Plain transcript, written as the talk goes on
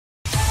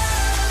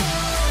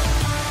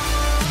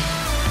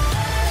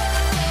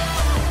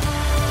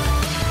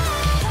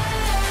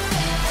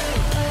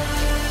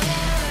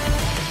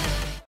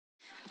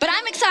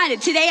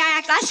excited. Today,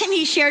 last time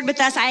he shared with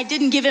us, I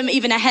didn't give him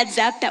even a heads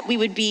up that we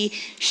would be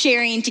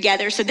sharing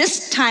together. So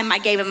this time I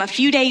gave him a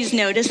few days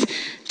notice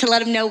to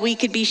let him know we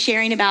could be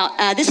sharing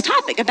about this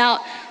topic,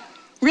 about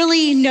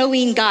really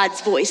knowing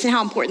God's voice and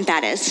how important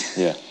that is.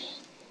 Yeah.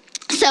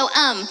 So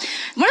one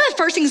of the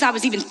first things I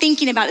was even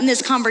thinking about in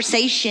this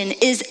conversation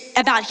is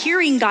about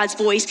hearing God's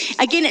voice.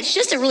 Again, it's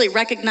just to really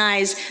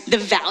recognize the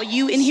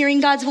value in hearing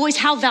God's voice.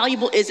 How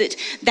valuable is it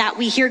that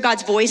we hear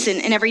God's voice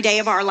in every day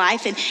of our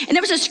life? And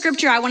there was a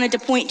scripture I wanted to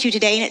point to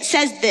today, and it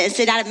says this,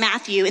 it's out of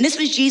Matthew, and this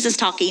was Jesus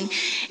talking.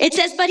 It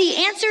says, "But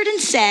he answered and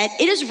said,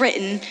 it is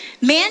written,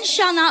 man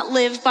shall not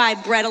live by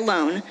bread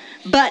alone,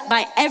 but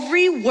by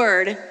every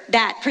word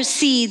that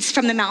proceeds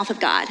from the mouth of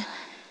God."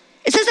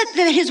 It says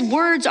that his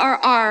words are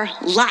our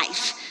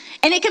life.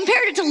 And it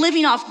compared it to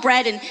living off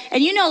bread.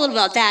 And you know a little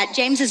about that.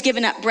 James has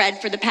given up bread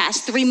for the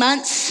past 3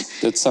 months.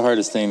 That's the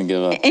hardest thing to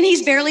give up. And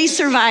he's barely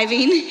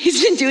surviving.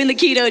 He's been doing the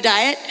keto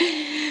diet.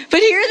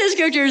 But here in the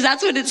scriptures,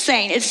 that's what it's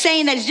saying. It's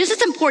saying that it's just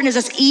as important as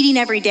us eating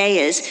every day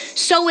is,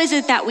 so is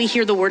it that we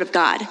hear the word of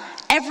God.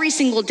 Every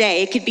single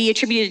day, it could be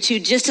attributed to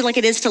just like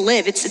it is to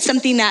live. It's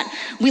something that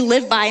we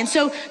live by. And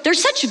so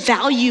there's such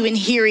value in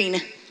hearing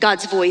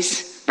God's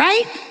voice,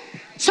 right?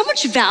 So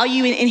much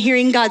value in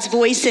hearing God's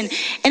voice. And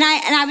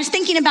I was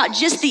thinking about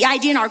just the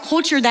idea in our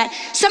culture that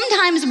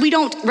sometimes we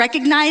don't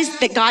recognize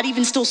that God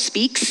even still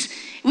speaks.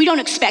 We don't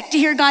expect to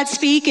hear God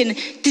speak. And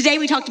today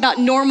we talked about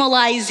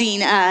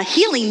normalizing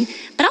healing,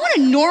 but I want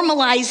to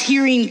normalize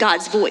hearing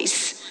God's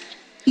voice.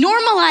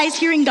 Normalize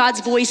hearing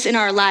God's voice in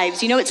our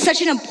lives. You know, it's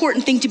such an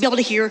important thing to be able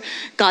to hear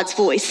God's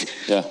voice.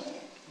 Yeah.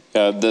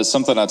 There's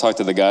something I talk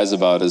to the guys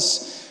about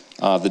is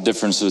the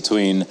difference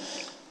between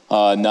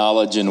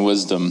knowledge and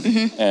wisdom.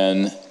 Mm-hmm.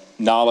 And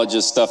knowledge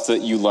is stuff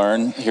that you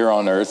learn here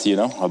on earth, you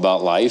know,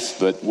 about life.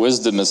 But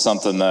wisdom is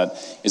something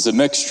that is a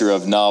mixture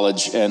of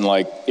knowledge and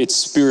it's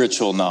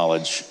spiritual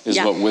knowledge is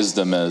what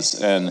wisdom is.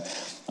 And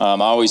I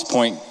always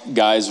point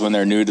guys when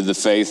they're new to the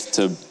faith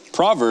to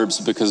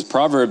Proverbs, because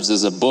Proverbs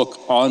is a book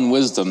on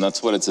wisdom.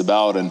 That's what it's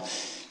about. And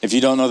if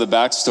you don't know the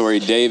backstory,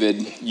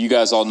 David, you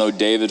guys all know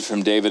David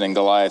from David and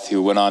Goliath,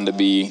 who went on to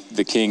be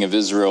the king of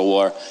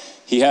Israel.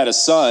 He had a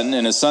son,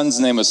 and his son's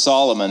name was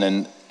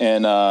Solomon,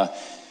 and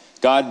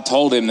God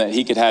told him that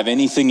he could have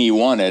anything he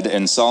wanted,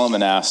 and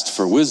Solomon asked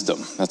for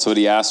wisdom. That's what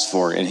he asked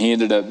for, and he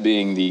ended up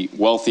being the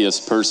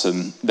wealthiest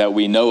person that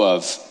we know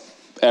of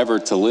ever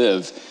to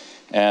live.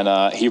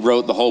 And he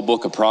wrote the whole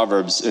book of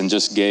Proverbs and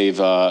just gave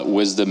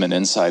wisdom and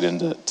insight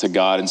into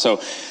God. And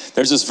so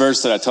there's this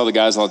verse that I tell the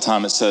guys all the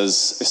time. It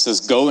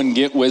says, "Go and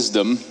get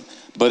wisdom,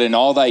 but in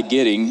all thy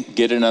getting,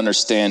 get an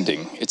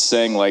understanding." It's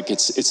saying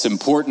it's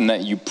important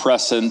that you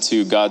press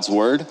into God's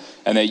word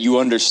and that you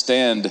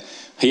understand.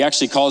 He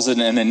actually calls it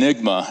an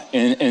enigma,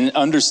 and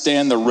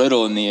understand the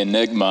riddle and the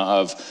enigma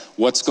of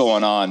what's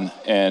going on.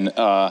 And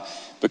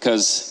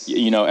because,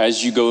 you know,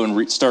 as you go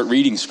and start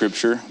reading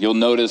scripture, you'll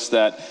notice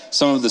that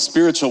some of the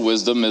spiritual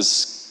wisdom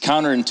is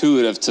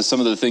counterintuitive to some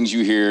of the things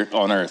you hear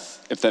on earth,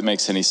 if that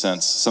makes any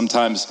sense.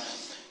 Sometimes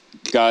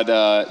God,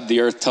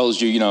 the earth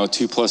tells you,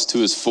 2 +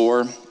 2 is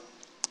 4.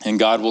 And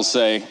God will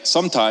say,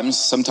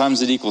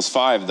 sometimes it equals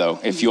 5 though.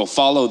 If you'll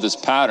follow this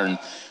pattern,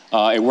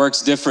 it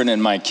works different in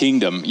my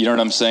kingdom. You know what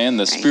I'm saying?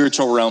 The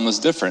spiritual realm is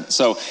different.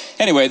 So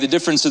anyway, the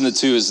difference in the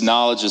two is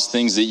knowledge is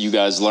things that you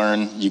guys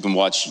learn. You can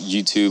watch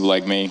YouTube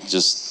like me,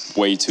 just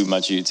way too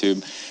much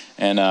YouTube.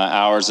 And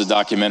hours of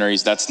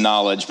documentaries, that's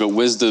knowledge. But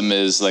wisdom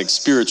is like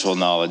spiritual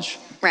knowledge.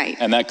 Right.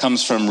 And that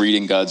comes from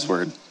reading God's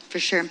word. For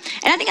sure. And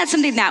I think that's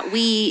something that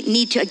we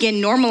need to, again,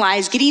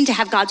 normalize, getting to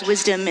have God's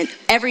wisdom in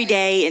every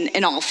day and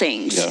in all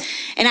things. Yeah.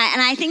 And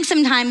I think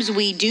sometimes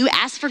we do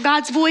ask for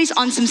God's voice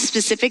on some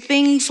specific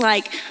things,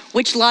 like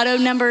which lotto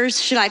numbers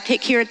should I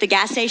pick here at the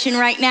gas station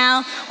right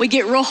now? We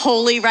get real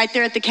holy right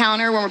there at the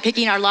counter when we're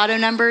picking our lotto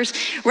numbers,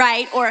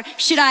 right? Or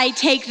should I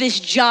take this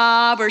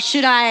job? Or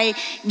should I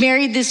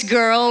marry this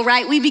girl,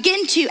 right? We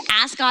begin to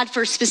ask God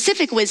for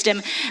specific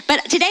wisdom.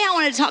 But today I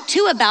wanted to talk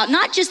too about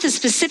not just the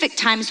specific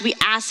times we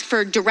ask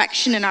for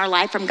direction in our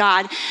life from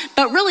God,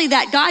 but really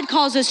that God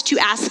calls us to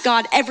ask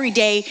God every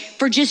day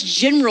for just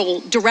general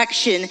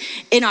direction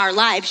in our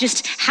lives.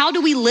 Just how do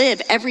we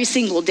live every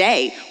single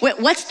day?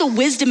 What's the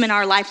wisdom in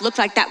our life look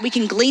like that we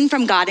can glean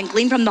from God and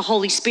glean from the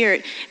Holy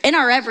Spirit in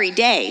our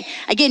everyday?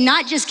 Again,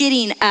 not just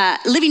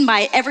living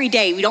by every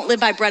day. We don't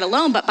live by bread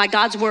alone, but by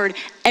God's word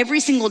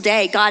every single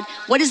day. God,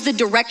 what is the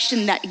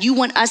direction that you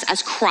want us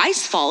as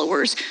Christ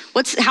followers?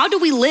 How do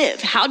we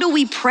live? How do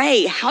we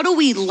pray? How do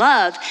we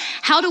love?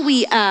 How do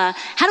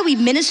we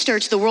minister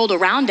to the world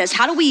around us?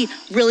 How do we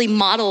really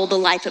model the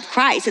life of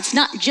Christ? It's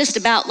not just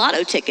about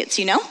lotto tickets,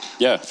 you know?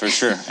 Yeah, for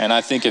sure. And I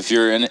think if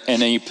you're in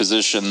any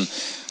position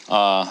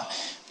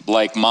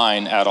like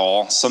mine at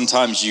all,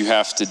 sometimes you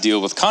have to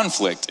deal with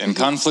conflict. And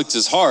conflict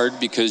is hard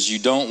because you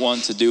don't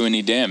want to do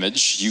any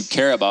damage. You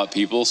care about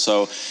people.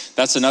 So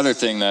that's another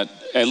thing that,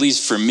 at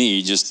least for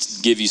me, just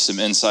to give you some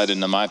insight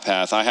into my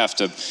path, I have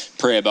to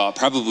pray about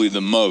probably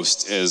the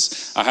most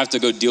is I have to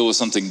go deal with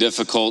something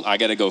difficult. I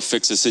got to go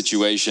fix a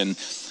situation.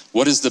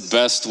 what is the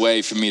best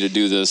way for me to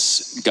do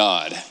this,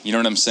 God? You know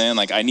what I'm saying?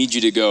 Like, I need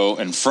you to go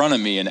in front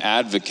of me and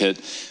advocate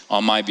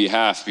on my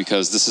behalf,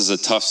 because this is a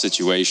tough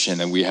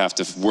situation and we have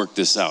to work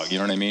this out. You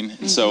know what I mean?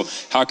 Mm-hmm. So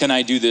how can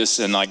I do this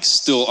and like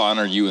still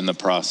honor you in the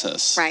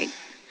process? Right.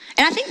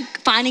 And I think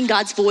finding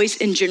God's voice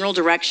in general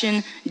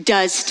direction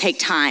does take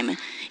time.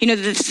 You know,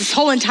 this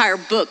whole entire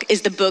book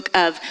is the book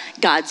of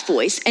God's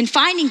voice. And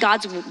finding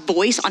God's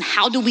voice on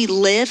how do we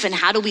live and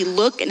how do we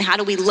look and how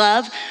do we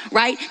love,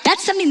 right?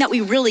 That's something that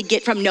we really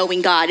get from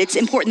knowing God. It's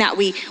important that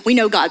we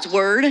know God's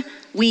word,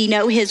 we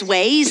know his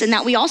ways, and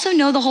that we also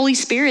know the Holy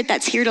Spirit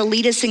that's here to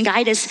lead us and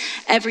guide us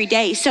every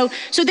day. So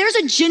there's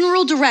a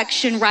general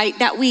direction, right,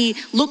 that we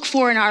look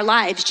for in our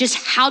lives. Just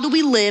how do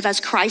we live as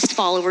Christ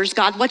followers?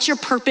 God, what's your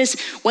purpose?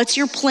 What's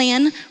your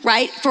plan,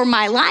 right, for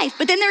my life?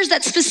 But then there's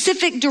that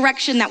specific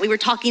direction that we were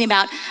talking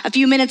about a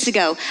few minutes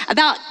ago,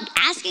 about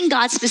asking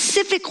God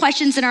specific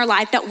questions in our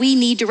life that we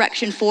need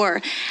direction for.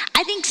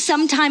 I think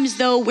sometimes,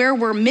 though, where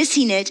we're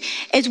missing it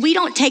is we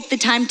don't take the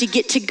time to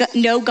get to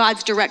know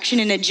God's direction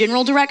in a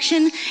general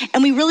direction.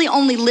 And we really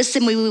only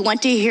listen when we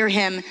want to hear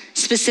him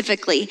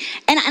specifically.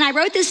 And I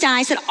wrote this down.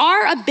 I said,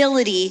 our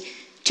ability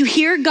to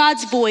hear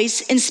God's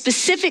voice in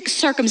specific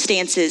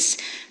circumstances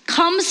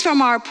comes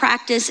from our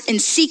practice in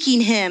seeking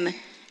him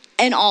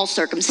in all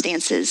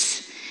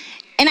circumstances.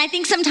 And I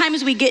think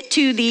sometimes we get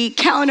to the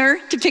counter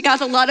to pick out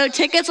the lotto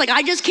tickets, like,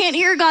 I just can't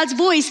hear God's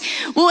voice.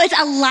 Well, it's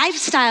a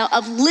lifestyle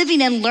of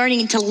living and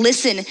learning to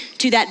listen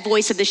to that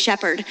voice of the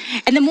shepherd.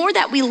 And the more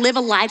that we live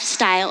a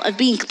lifestyle of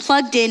being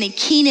plugged in and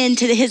keen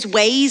into his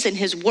ways and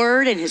his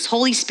word and his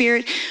Holy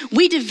Spirit,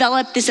 we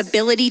develop this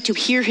ability to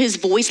hear his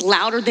voice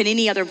louder than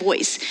any other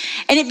voice.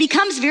 And it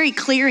becomes very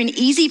clear and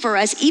easy for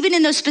us, even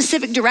in those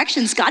specific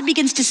directions. God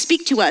begins to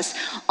speak to us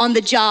on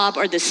the job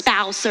or the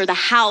spouse or the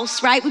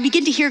house, right? We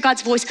begin to hear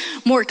God's voice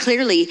more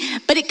clearly,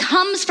 but it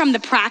comes from the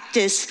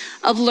practice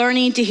of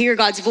learning to hear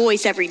God's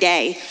voice every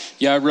day.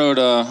 Yeah, I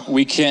wrote,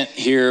 we can't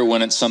hear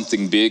when it's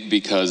something big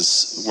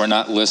because we're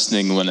not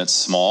listening when it's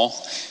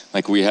small.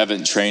 Like, we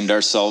haven't trained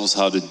ourselves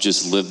how to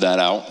just live that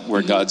out,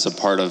 where God's a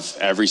part of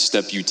every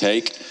step you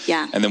take.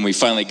 Yeah. And then we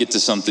finally get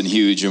to something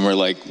huge and we're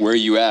like, where are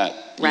you at?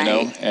 Right. You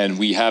know, and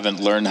we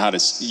haven't learned how to,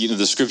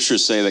 the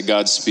scriptures say that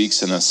God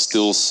speaks in a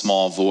still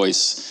small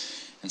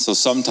voice. And so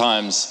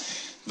sometimes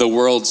the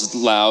world's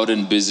loud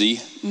and busy,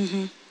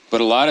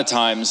 but a lot of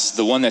times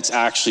the one that's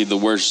actually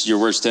your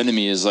worst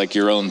enemy is like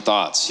your own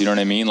thoughts. You know what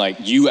I mean? Like,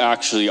 you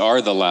actually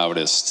are the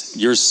loudest.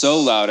 You're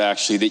so loud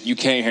actually that you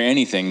can't hear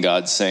anything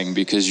God's saying,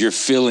 because you're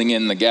filling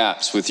in the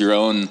gaps with your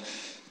own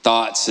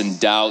thoughts and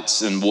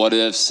doubts and what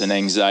ifs and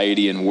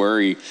anxiety and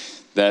worry.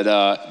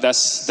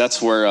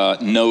 That's where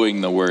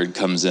knowing the word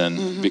comes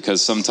in,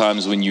 because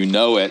sometimes when you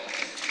know it,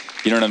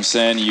 you know what I'm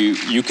saying?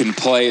 You can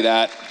play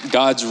that.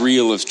 God's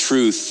reel of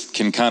truth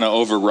can kind of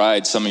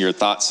override some of your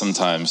thoughts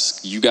sometimes.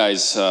 You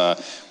guys,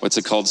 what's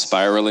it called?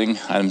 Spiraling.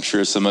 I'm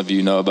sure some of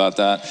you know about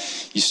that.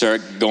 You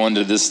start going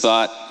to this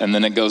thought, and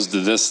then it goes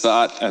to this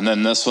thought, and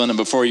then this one. And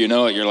before you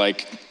know it, you're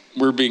like,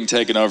 we're being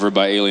taken over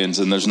by aliens,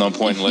 and there's no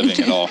point in living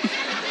at all.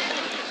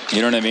 You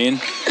know what I mean?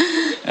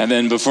 And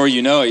then before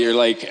you know it, you're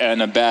like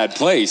in a bad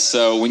place.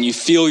 So when you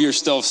feel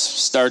yourself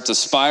start to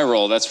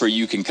spiral, that's where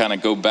you can kind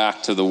of go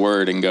back to the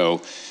word and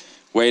go,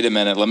 wait a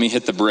minute, let me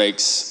hit the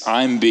brakes.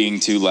 I'm being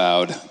too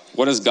loud.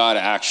 What does God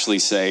actually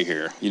say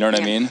here? You know what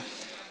I mean?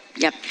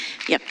 Yep,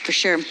 for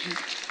sure.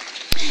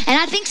 And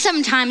I think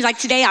sometimes, like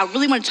today, I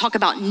really want to talk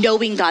about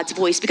knowing God's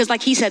voice, because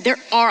like he said, there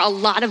are a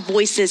lot of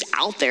voices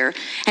out there.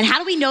 And how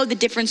do we know the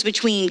difference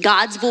between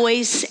God's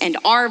voice and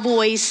our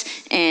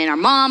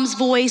mom's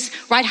voice,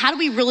 right? How do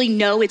we really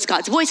know it's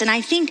God's voice? And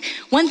I think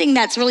one thing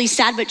that's really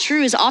sad but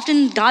true is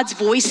often God's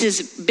voice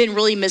has been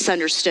really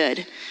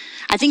misunderstood.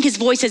 I think his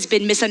voice has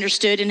been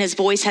misunderstood and his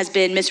voice has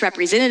been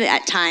misrepresented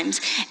at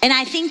times. And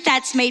I think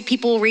that's made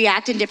people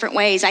react in different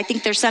ways. I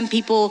think there's some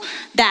people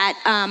that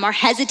are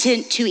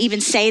hesitant to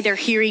even say they're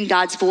hearing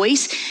God's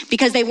voice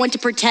because they want to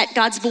protect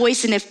God's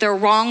voice. And if they're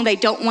wrong, they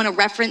don't want to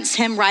reference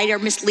him, right, or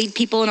mislead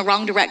people in a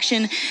wrong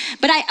direction.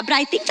 But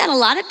I think that a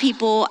lot of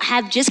people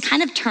have just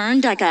kind of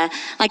turned like a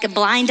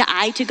blind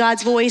eye to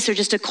God's voice, or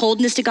just a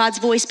coldness to God's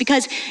voice,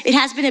 because it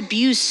has been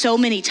abused so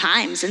many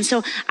times. And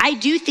so I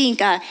do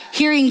think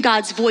hearing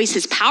God's voice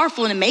is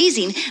powerful and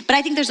amazing, but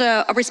I think there's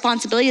a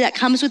responsibility that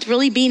comes with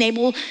really being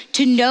able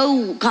to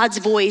know God's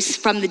voice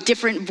from the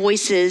different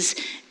voices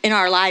in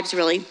our lives,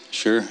 really.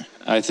 Sure.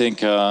 I think,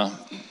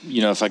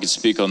 if I could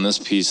speak on this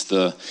piece,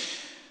 people,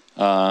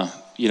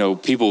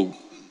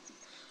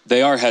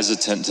 they are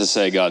hesitant to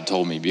say God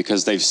told me,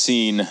 because they've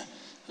seen,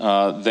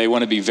 they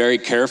want to be very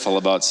careful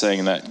about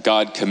saying that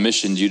God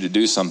commissioned you to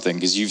do something,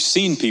 because you've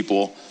seen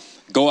people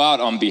go out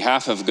on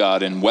behalf of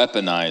God and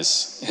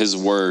weaponize his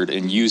word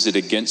and use it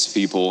against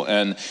people.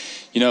 And,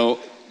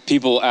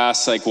 people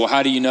ask like, well,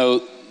 how do you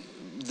know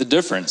the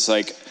difference?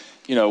 Like,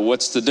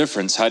 what's the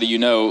difference? How do you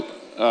know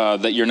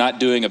that you're not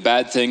doing a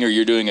bad thing or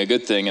you're doing a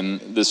good thing? And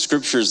the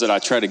scriptures that I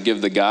try to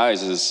give the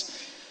guys is,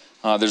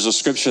 there's a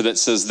scripture that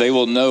says they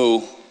will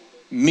know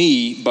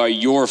me by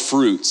your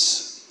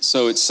fruits.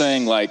 So it's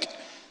saying like,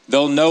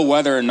 they'll know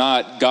whether or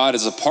not God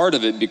is a part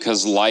of it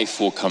because life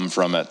will come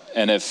from it.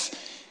 And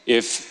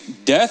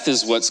if death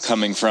is what's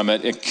coming from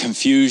it, and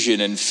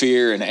confusion and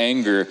fear and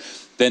anger,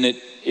 then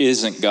it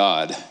isn't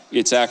God.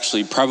 It's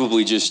actually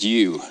probably just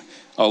you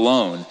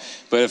alone.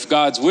 But if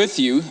God's with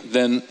you,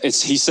 then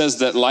he says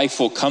that life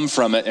will come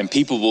from it and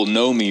people will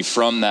know me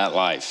from that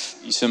life.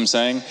 You see what I'm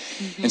saying?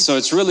 Mm-hmm. And so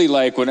it's really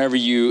like whenever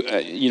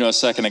a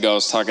second ago I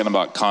was talking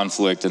about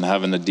conflict and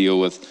having to deal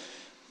with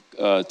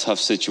tough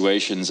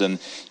situations. And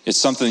it's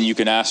something you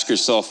can ask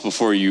yourself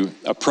before you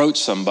approach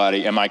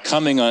somebody. Am I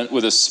coming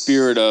with a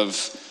spirit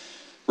of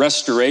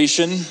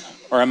restoration,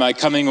 or am I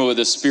coming with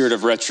a spirit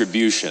of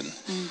retribution?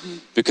 Mm-hmm.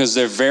 Because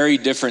they're very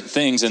different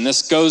things. And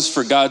this goes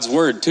for God's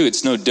word too.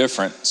 It's no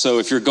different. So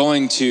if you're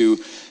going to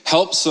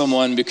help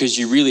someone because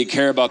you really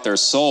care about their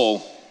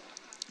soul,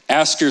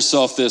 ask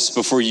yourself this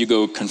before you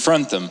go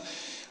confront them.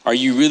 Are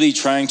you really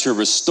trying to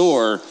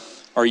restore?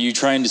 Or are you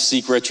trying to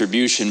seek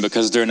retribution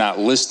because they're not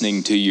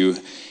listening to you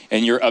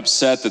and you're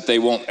upset that they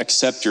won't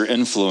accept your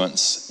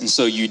influence? And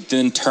so you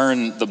then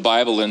turn the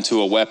Bible into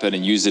a weapon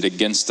and use it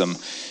against them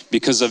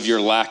because of your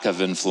lack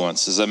of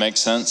influence. Does that make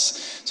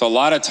sense? So a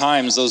lot of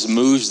times those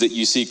moves that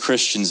you see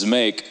Christians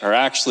make are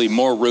actually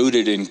more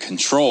rooted in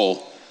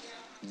control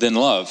than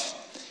love.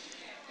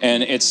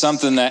 And it's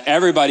something that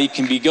everybody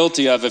can be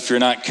guilty of if you're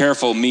not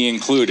careful, me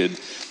included.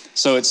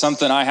 So it's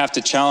something I have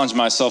to challenge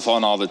myself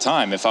on all the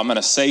time.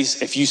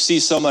 If you see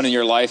someone in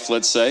your life,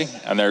 let's say,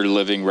 and they're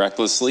living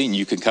recklessly and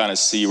you can kind of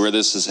see where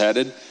this is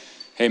headed,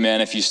 hey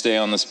man, if you stay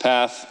on this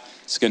path,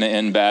 it's going to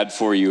end bad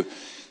for you.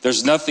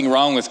 There's nothing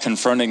wrong with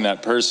confronting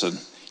that person.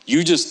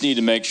 You just need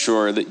to make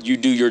sure that you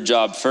do your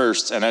job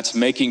first, and that's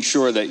making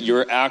sure that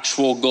your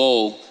actual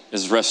goal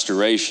is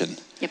restoration.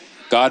 Yep.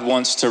 God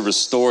wants to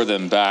restore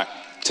them back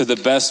to the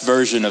best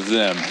version of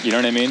them. You know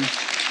what I mean?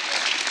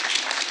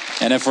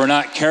 And if we're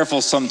not careful,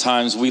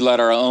 sometimes we let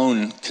our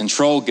own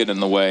control get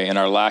in the way and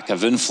our lack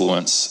of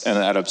influence, and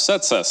that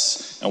upsets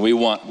us, and we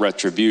want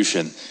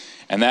retribution.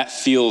 And that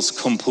feels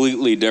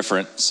completely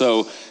different.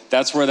 So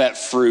that's where that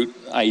fruit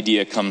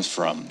idea comes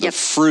from. The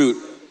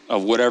fruit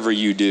of whatever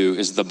you do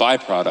is the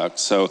byproduct.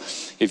 So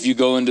if you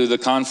go into the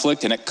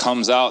conflict and it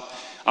comes out,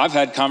 I've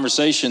had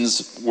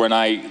conversations when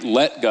I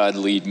let God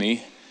lead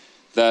me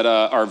that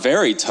are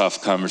very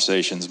tough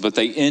conversations, but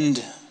they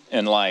end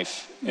in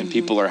life. And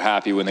people are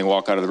happy when they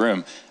walk out of the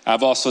room.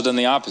 I've also done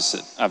the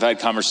opposite. I've had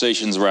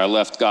conversations where I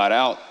left God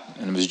out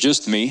and it was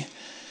just me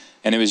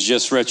and it was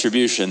just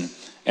retribution.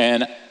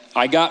 And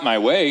I got my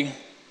way,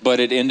 but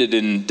it ended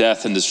in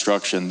death and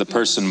destruction. The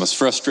person was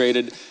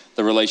frustrated,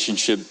 the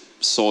relationship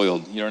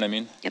soiled. You know what I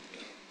mean?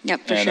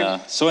 Yep, for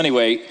sure. So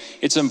anyway,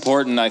 it's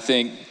important, I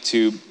think,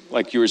 to,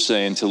 like you were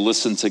saying, to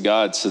listen to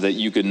God so that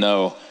you can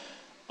know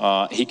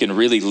he can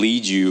really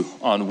lead you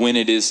on when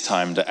it is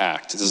time to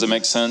act. Does it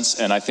make sense?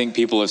 And I think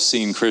people have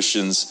seen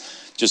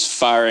Christians just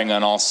firing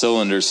on all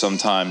cylinders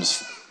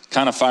sometimes,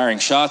 kind of firing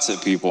shots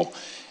at people.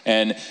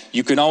 And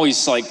you can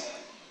always, I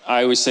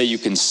always say you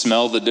can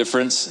smell the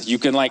difference. You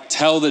can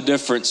tell the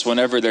difference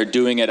whenever they're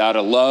doing it out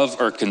of love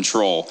or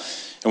control.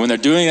 And when they're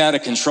doing it out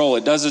of control,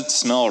 it doesn't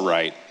smell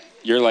right.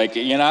 You're like,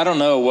 I don't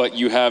know what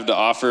you have to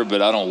offer,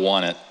 but I don't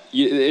want it.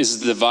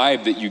 Is the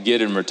vibe that you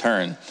get in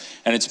return.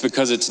 And it's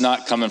because it's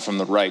not coming from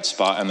the right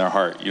spot in their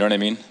heart. You know what I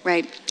mean?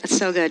 Right. That's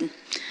so good.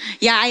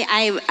 Yeah,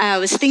 I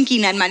was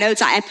thinking in my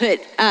notes, I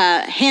put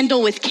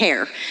handle with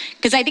care.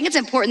 Because I think it's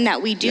important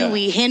that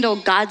we handle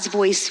God's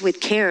voice with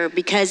care,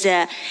 because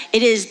it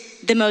is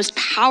the most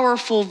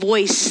powerful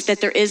voice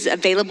that there is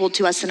available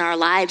to us in our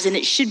lives. And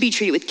it should be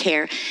treated with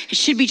care. It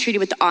should be treated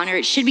with honor.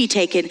 It should be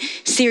taken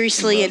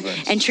seriously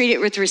and treated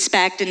with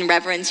respect and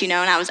reverence, And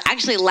I was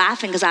actually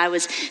laughing because I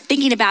was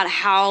thinking about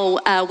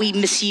how we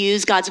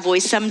misuse God's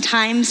voice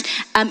sometimes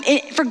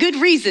for good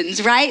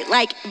reasons, right?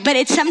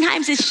 But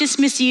sometimes it's just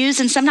misused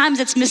and sometimes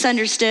it's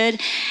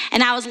misunderstood.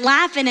 And I was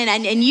laughing,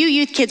 and you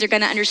youth kids are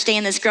going to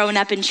understand this growing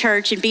up in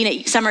church and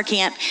being at summer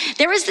camp.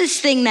 There was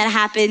this thing that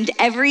happened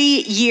every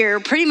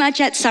year, pretty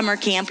much at summer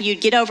camp.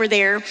 You'd get over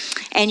there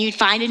and you'd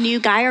find a new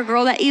guy or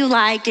girl that you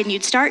liked, and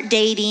you'd start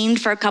dating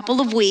for a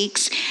couple of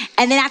weeks.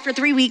 And then after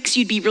 3 weeks,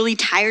 you'd be really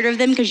tired of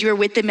them because you were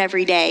with them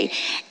every day.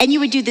 And you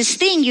would do this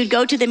thing. You'd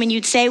go to them and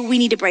you'd say, we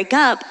need to break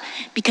up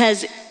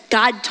because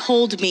God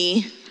told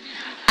me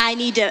I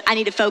need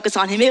to focus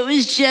on him. It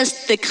was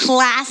just the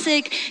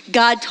classic,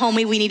 God told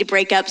me we need to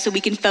break up so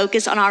we can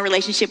focus on our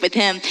relationship with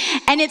him.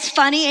 And it's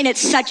funny, and it's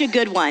such a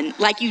good one.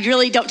 You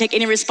really don't take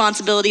any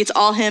responsibility. It's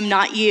all him,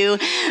 not you.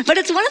 But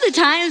it's one of the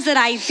times that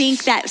I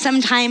think that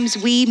sometimes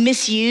we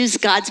misuse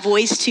God's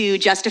voice to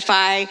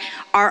justify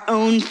our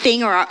own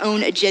thing or our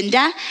own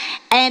agenda.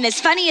 And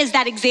as funny as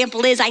that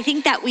example is, I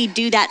think that we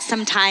do that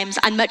sometimes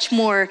on much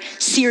more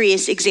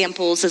serious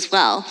examples as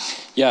well.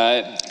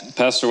 Yeah,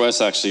 Pastor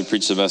Wes actually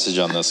preached a message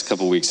on this a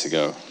couple weeks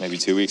ago, maybe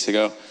 2 weeks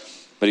ago.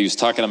 But he was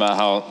talking about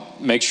how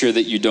make sure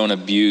that you don't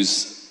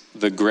abuse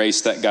the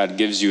grace that God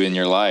gives you in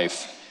your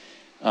life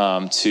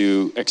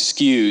to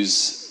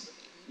excuse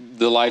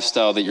the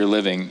lifestyle that you're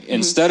living,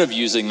 instead of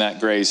using that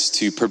grace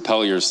to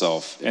propel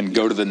yourself and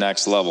go to the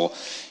next level.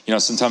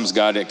 sometimes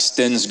God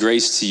extends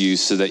grace to you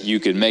so that you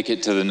can make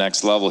it to the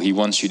next level. He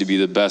wants you to be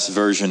the best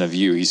version of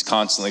you. He's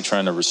constantly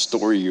trying to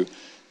restore you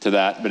to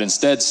that. But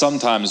instead,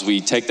 sometimes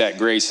we take that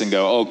grace and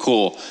go, oh,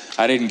 cool,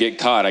 I didn't get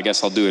caught. I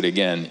guess I'll do it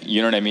again.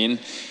 You know what I mean?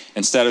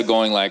 Instead of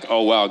going like,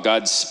 oh, wow,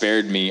 God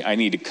spared me. I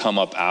need to come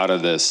up out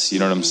of this. You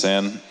know what I'm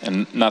saying?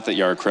 And not that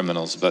you are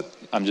criminals, but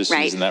I'm just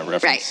using that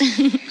reference.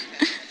 Right.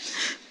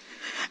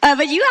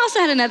 But you also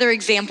had another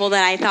example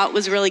that I thought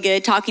was really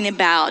good, talking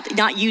about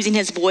not using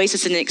his voice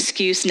as an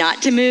excuse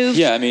not to move.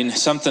 Yeah, I mean,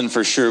 something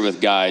for sure with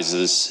guys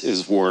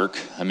is work.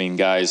 I mean,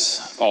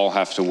 guys all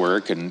have to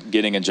work, and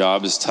getting a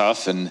job is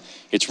tough, and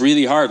it's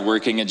really hard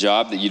working a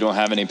job that you don't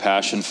have any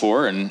passion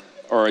for,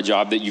 or a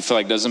job that you feel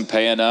like doesn't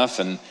pay enough.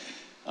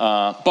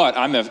 But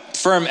I'm a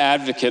firm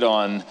advocate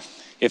on,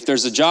 if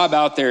there's a job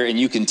out there and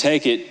you can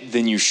take it,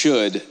 then you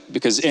should,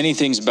 because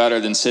anything's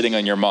better than sitting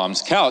on your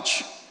mom's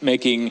couch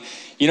making,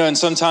 and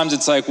sometimes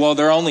it's like, well,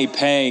 they're only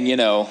paying,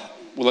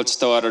 let's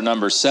throw out a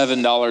number,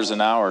 $7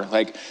 an hour.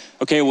 Like,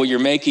 okay, well, you're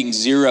making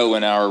 $0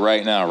 an hour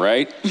right now,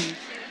 right?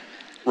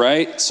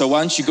 Right? So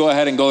why don't you go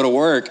ahead and go to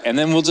work, and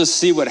then we'll just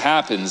see what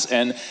happens.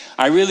 And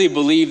I really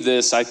believe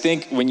this. I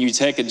think when you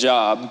take a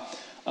job,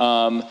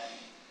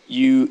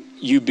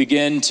 you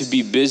begin to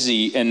be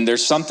busy, and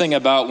there's something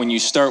about when you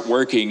start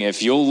working,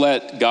 if you'll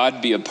let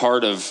God be a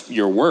part of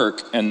your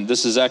work, and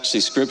this is actually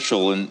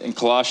scriptural. In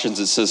Colossians,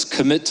 it says,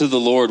 commit to the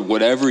Lord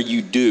whatever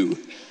you do.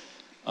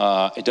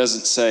 It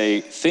doesn't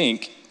say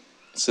think,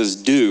 it says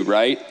do,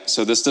 right?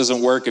 So this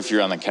doesn't work if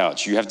you're on the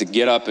couch. You have to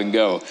get up and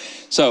go.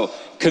 So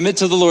commit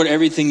to the Lord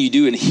everything you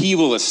do, and he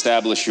will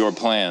establish your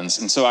plans.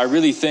 And so I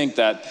really think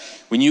that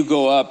when you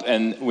go up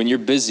and when you're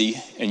busy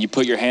and you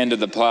put your hand to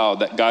the plow,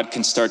 that God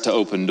can start to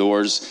open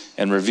doors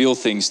and reveal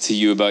things to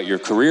you about your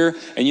career.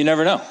 And you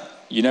never know.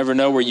 You never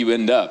know where you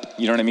end up.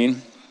 You know what I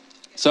mean?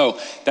 So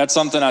that's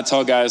something I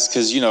tell guys,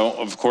 because,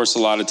 of course, a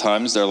lot of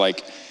times they're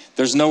like,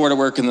 there's nowhere to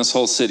work in this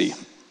whole city.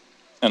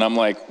 And I'm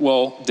like,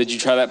 well, did you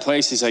try that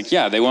place? He's like,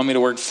 yeah, they want me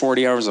to work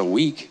 40 hours a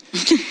week.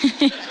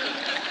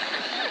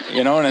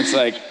 And it's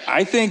like,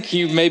 I think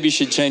you maybe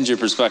should change your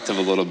perspective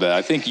a little bit.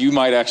 I think you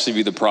might actually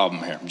be the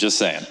problem here. I'm just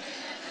saying.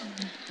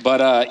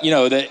 But,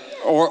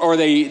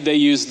 they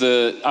use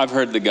I've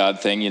heard the God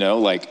thing,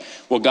 like,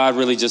 well, God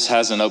really just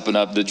hasn't opened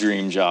up the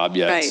dream job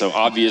yet. Right. So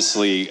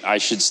obviously I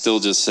should still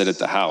just sit at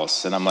the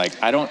house. And I'm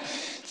like, I don't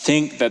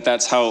think that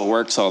that's how it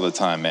works all the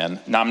time, man.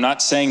 Now, I'm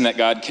not saying that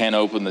God can't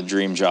open the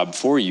dream job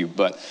for you,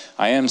 but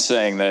I am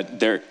saying that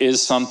there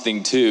is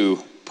something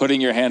to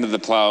putting your hand to the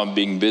plow and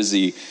being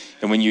busy.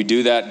 And when you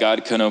do that,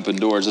 God can open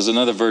doors. There's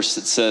another verse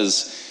that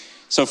says,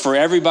 so for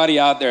everybody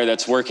out there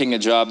that's working a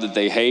job that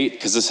they hate,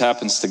 because this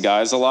happens to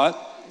guys a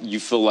lot, you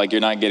feel like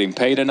you're not getting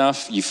paid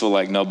enough, you feel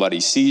like nobody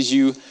sees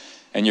you,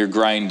 and you're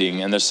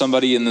grinding. And there's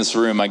somebody in this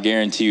room, I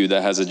guarantee you,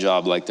 that has a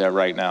job like that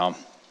right now.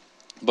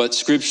 But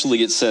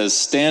scripturally it says,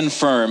 stand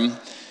firm,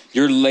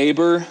 your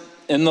labor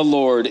in the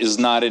Lord is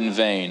not in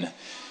vain.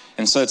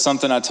 And so it's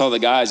something I tell the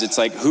guys, it's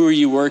like, who are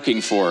you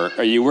working for?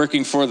 Are you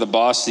working for the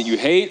boss that you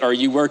hate, or are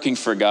you working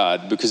for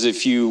God? Because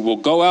if you will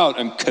go out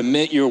and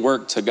commit your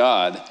work to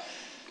God,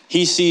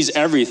 he sees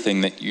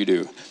everything that you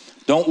do.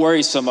 Don't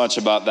worry so much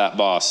about that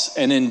boss.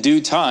 And in due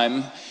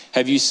time,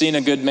 have you seen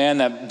a good man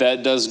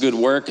that does good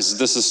work?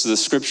 This is the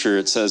scripture.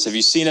 It says, have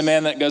you seen a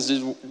man that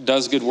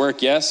does good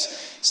work?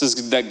 Yes. It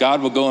says that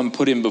God will go and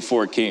put him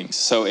before kings.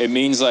 So it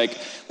means like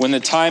when the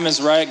time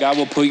is right, God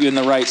will put you in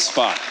the right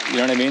spot. You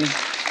know what I mean?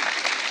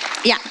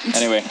 Yeah.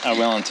 Anyway, I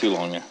went on too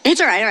long there.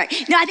 It's all right.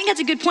 No, I think that's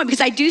a good point,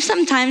 because I do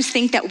sometimes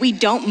think that we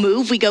don't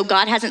move. We go,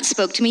 God hasn't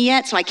spoke to me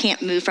yet, so I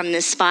can't move from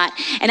this spot.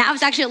 And I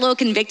was actually a little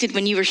convicted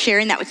when you were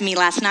sharing that with me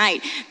last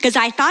night, because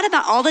I thought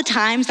about all the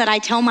times that I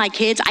tell my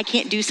kids I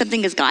can't do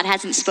something because God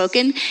hasn't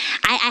spoken.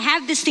 I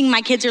have this thing,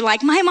 my kids are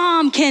like, my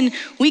mom, can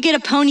we get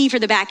a pony for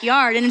the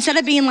backyard? And instead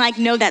of being like,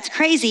 no, that's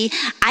crazy,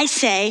 I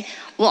say,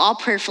 well, I'll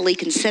prayerfully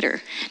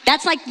consider.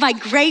 That's like my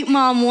great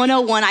mom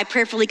 101, I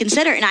prayerfully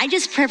consider. And I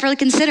just prayerfully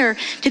consider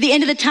to the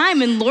end of the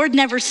time, and Lord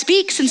never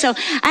speaks. And so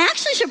I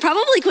actually should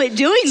probably quit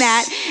doing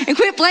that and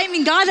quit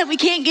blaming God that we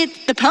can't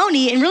get the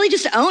pony, and really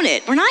just own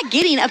it. We're not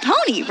getting a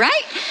pony,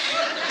 right?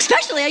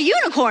 Especially a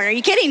unicorn, are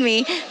you kidding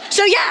me?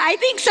 So yeah, I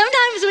think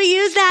sometimes we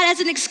use that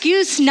as an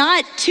excuse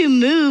not to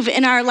move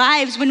in our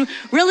lives, when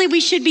really we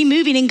should be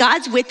moving, and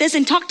God's with us,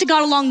 and talk to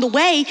God along the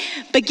way,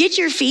 but get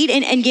your feet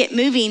and get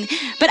moving.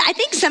 But I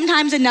think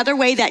sometimes another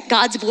way that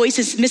God's voice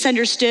is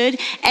misunderstood,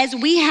 as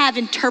we have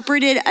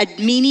interpreted a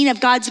meaning of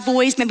God's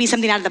voice, maybe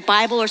something out of the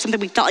Bible or something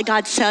we felt like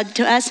God said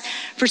to us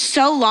for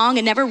so long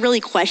and never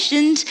really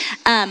questioned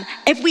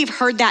if we've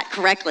heard that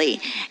correctly.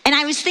 And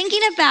I was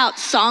thinking about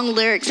song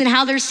lyrics and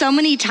how there's so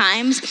many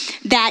times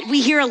that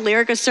we hear a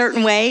lyric a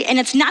certain way, and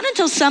it's not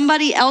until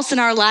somebody else in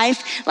our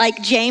life,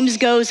 like James,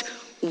 goes,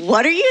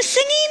 what are you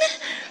singing,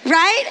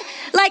 right?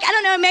 Like, I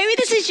don't know, maybe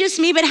this is just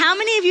me, but how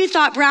many of you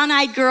thought Brown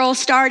Eyed Girl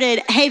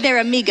started, hey there,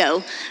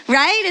 amigo,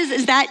 right?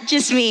 Is that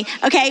just me?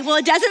 Okay, well,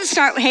 it doesn't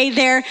start, hey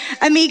there,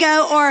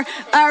 amigo, or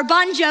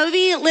Bon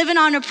Jovi, Living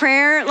on a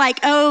Prayer,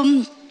 like,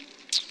 right,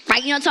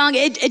 you know what song?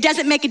 It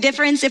doesn't make a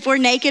difference if we're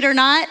naked or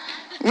not.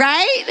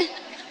 right?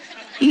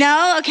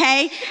 No?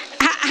 Okay.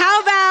 How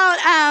about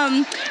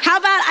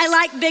I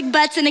like big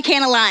butts and a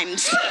can of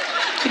limes?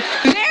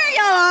 There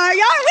y'all are.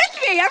 Y'all are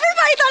with me.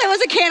 Everybody thought it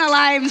was a can of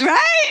limes,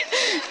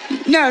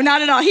 right? No,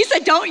 not at all. He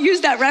said, don't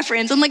use that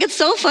reference. I'm like, it's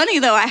so funny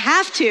though. I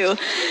have to.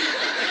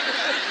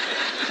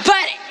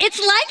 But it's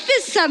like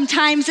this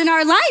sometimes in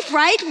our life,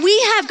 right?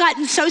 We have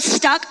gotten so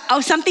stuck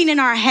on something in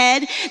our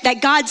head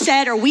that God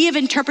said, or we have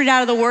interpreted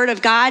out of the word of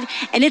God,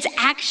 and it's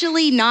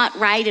actually not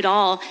right at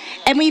all.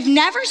 And we've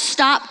never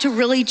stopped to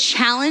really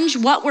challenge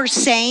what we're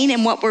saying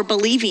and what we're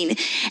believing.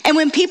 And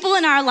when people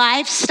in our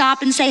life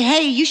stop and say,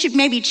 hey, you should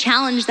maybe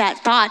challenge that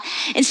thought,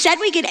 instead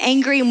we get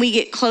angry and we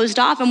get closed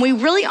off, and we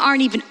really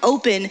aren't even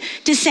open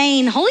to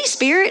saying, Holy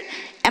Spirit,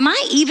 am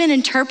I even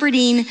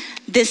interpreting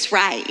this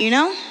right, you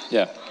know?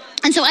 Yeah.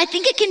 And so I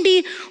think it can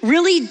be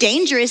really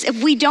dangerous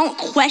if we don't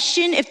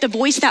question if the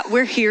voice that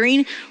we're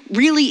hearing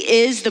really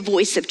is the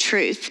voice of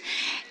truth.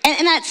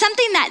 And that's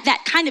something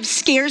that kind of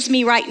scares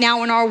me right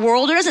now in our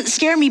world. It doesn't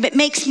scare me, but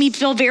makes me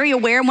feel very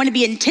aware and want to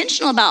be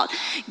intentional about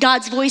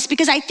God's voice,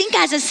 because I think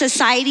as a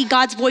society,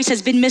 God's voice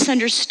has been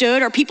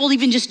misunderstood, or people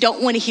even just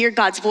don't want to hear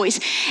God's voice.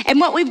 And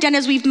what we've done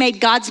is we've made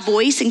God's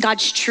voice and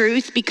God's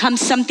truth become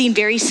something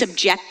very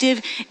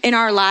subjective in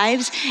our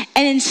lives.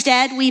 And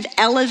instead, we've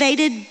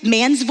elevated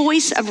man's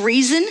voice of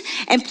reason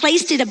and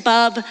placed it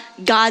above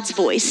God's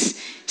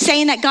voice,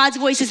 saying that God's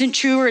voice isn't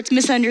true or it's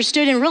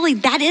misunderstood. And really,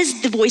 that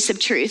is the voice of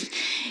truth.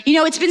 You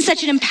know, it's been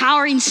such an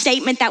empowering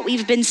statement that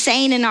we've been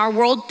saying in our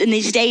world in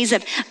these days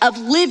of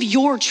live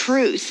your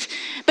truth.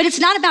 But it's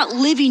not about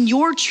living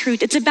your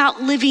truth. It's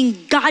about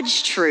living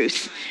God's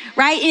truth,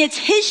 right? And it's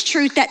his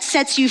truth that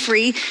sets you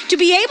free to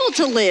be able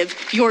to live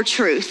your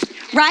truth,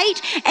 right?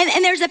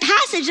 And there's a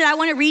passage that I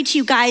want to read to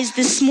you guys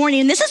this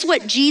morning. And this is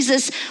what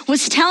Jesus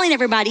was telling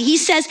everybody. He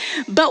says,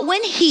 but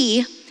when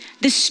he,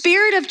 the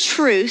Spirit of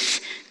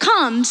truth,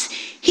 comes,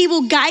 he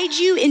will guide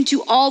you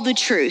into all the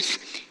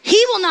truth.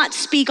 He will not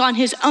speak on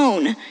his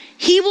own.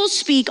 He will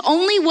speak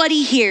only what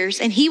he hears,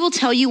 and he will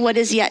tell you what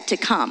is yet to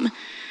come.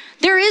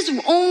 There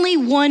is only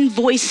one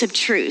voice of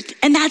truth,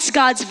 and that's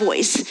God's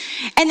voice.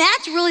 And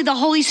that's really the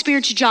Holy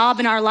Spirit's job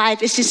in our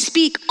life, is to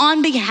speak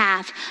on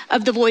behalf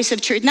of the voice of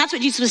truth. And that's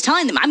what Jesus was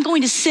telling them. I'm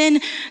going to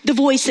send the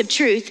voice of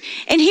truth.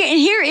 And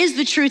here is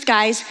the truth,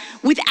 guys.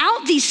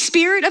 Without the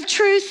Spirit of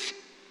truth,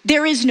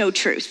 there is no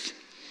truth.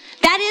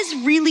 That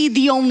is really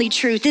the only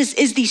truth,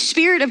 is the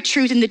Spirit of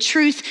truth and the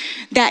truth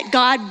that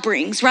God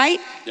brings, right?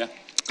 Yeah.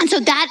 And so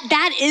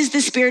that is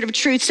the Spirit of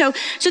truth. So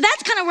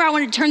that's kind of where I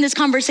want to turn this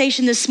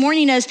conversation this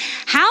morning, is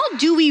how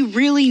do we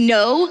really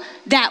know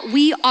that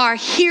we are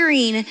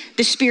hearing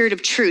the Spirit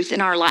of truth in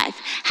our life?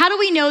 How do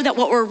we know that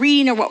what we're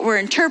reading or what we're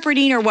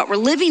interpreting or what we're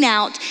living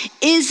out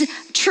is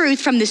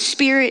truth from the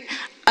Spirit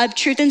of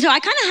truth? And so I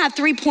kind of have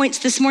 3 points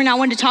this morning I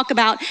wanted to talk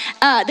about.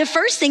 The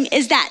first thing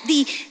is that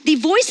the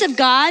voice of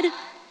God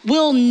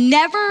will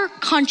never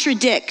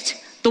contradict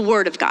the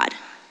word of God.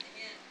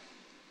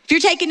 If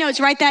you're taking notes,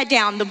 write that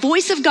down. The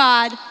voice of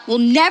God will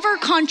never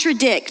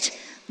contradict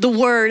the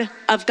word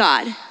of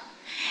God.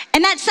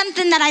 And that's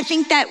something that I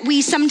think that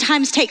we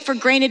sometimes take for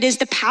granted, is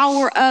the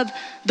power of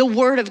the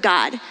word of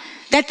God.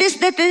 That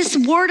this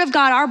word of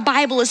God, our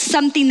Bible, is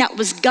something that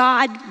was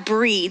God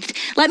breathed.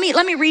 Let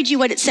me read you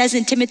what it says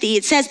in Timothy.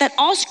 It says that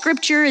all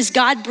scripture is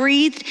God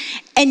breathed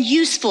and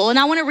useful. And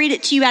I want to read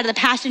it to you out of the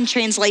Passion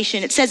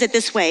Translation. It says it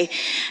this way: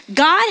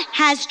 God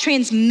has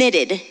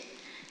transmitted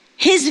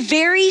his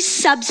very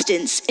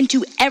substance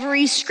into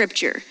every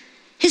scripture.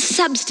 His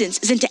substance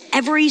is into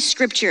every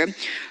scripture,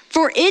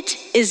 for it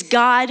is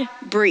God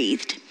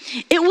breathed.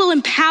 It will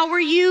empower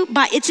you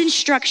by its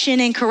instruction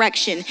and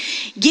correction,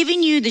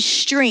 giving you the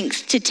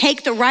strength to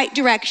take the right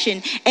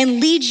direction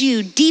and lead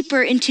you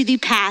deeper into the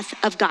path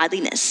of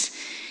godliness.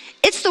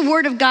 It's the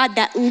word of God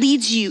that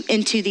leads you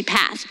into the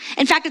path.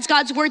 In fact, it's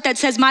God's word that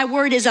says, my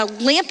word is a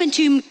lamp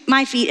unto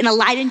my feet and a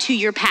light unto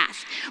your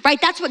path, right?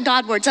 That's what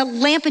God's word is, a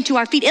lamp unto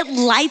our feet. It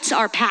lights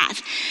our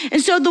path.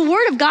 And so the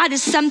word of God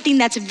is something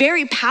that's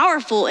very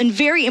powerful and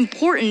very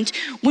important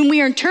when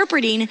we are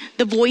interpreting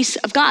the voice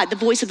of God, the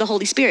voice of the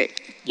Holy Spirit.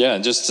 Yeah,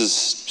 just to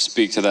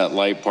speak to that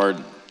light part,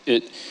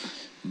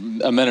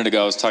 a minute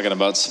ago I was talking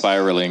about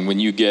spiraling. When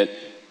you get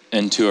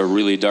into a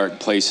really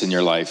dark place in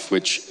your life,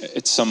 which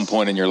at some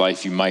point in your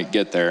life you might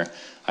get there.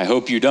 I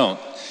hope you don't.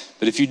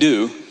 But if you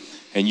do,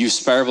 and you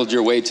spiraled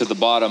your way to the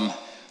bottom,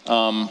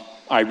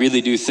 I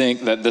really do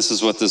think that this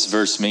is what this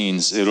verse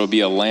means. It'll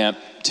be a lamp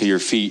to your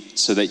feet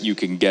so that you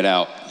can get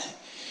out.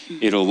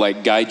 It'll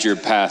like guide your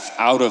path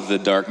out of the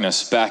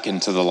darkness back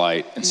into the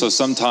light. And so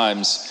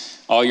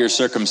sometimes all your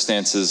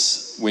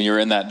circumstances, when you're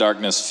in that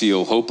darkness,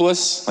 feel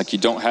hopeless, like you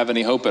don't have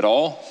any hope at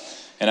all.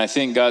 And I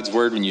think God's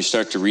word, when you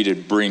start to read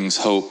it, brings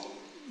hope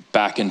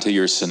back into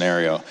your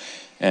scenario.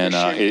 And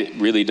it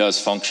really does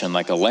function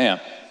like a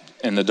lamp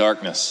in the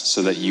darkness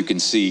so that you can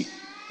see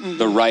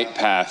the right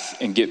path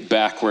and get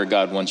back where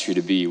God wants you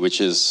to be, which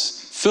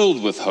is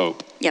filled with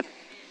hope. Yep.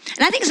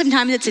 And I think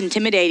sometimes it's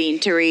intimidating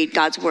to read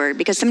God's word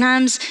because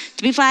sometimes,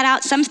 to be flat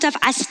out, some stuff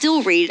I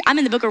still read. I'm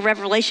in the book of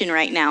Revelation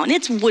right now, and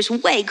it was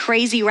way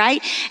crazy,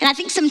 right? And I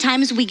think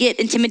sometimes we get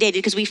intimidated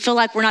because we feel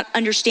like we're not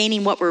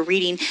understanding what we're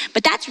reading.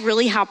 But that's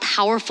really how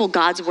powerful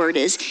God's word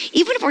is.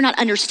 Even if we're not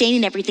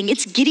understanding everything,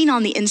 it's getting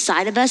on the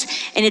inside of us,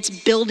 and it's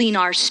building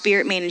our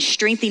spirit man and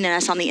strengthening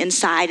us on the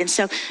inside. And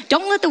so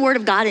don't let the word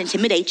of God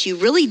intimidate you.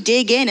 Really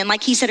dig in. And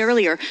like he said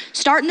earlier,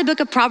 start in the book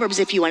of Proverbs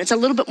if you want. It's a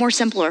little bit more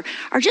simpler.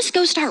 Or just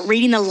go start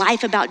reading the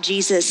life about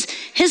Jesus.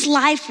 His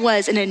life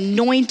was an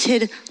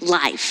anointed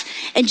life.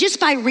 And just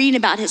by reading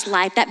about his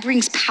life, that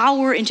brings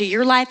power into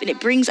your life, and it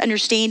brings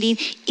understanding,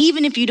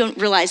 even if you don't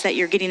realize that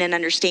you're getting an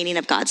understanding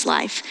of God's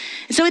life.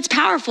 And so it's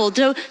powerful.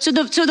 So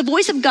the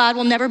voice of God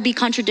will never be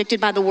contradicted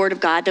by the word of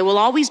God. They will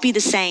always be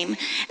the same.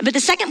 But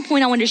the second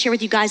point I wanted to share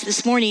with you guys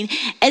this morning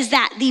is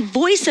that the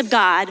voice of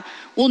God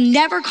will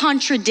never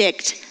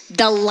contradict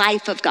the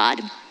life of God.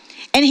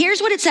 And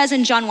here's what it says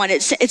in John 1.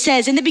 It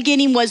says, in the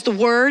beginning was the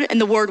Word, and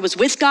the Word was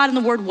with God, and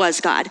the Word was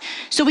God.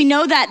 So we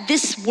know that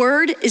this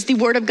Word is the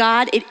Word of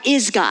God. It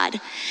is God.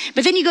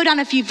 But then you go down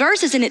a few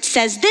verses, and it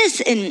says this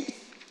in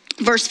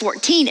verse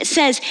 14. It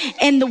says,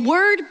 and the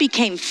Word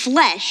became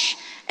flesh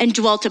and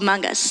dwelt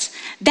among us.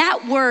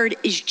 That Word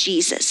is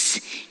Jesus.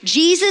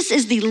 Jesus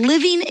is the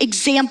living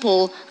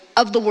example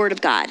of the Word of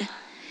God.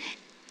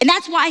 And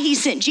that's why he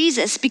sent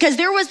Jesus, because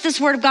there was this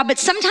word of God, but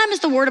sometimes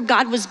the word of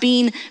God was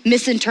being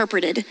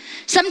misinterpreted.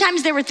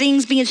 Sometimes there were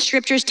things being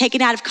scriptures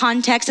taken out of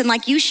context, and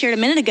like you shared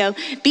a minute ago,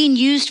 being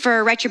used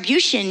for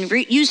retribution,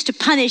 used to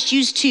punish,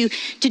 used to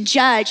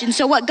judge. And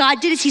so what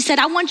God did is he said,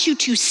 I want you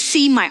to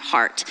see my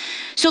heart.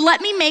 So let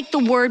me make the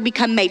word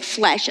become made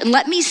flesh, and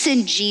let me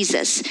send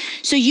Jesus.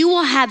 So you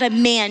will have a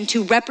man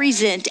to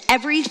represent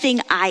everything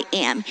I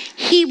am.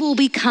 He will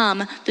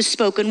become the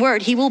spoken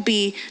word. He will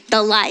be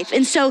the life.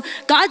 And so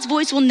God's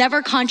voice will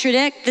never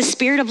contradict the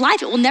spirit of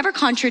life. It will never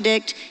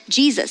contradict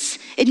Jesus.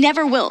 It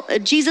never will.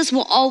 Jesus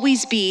will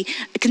always be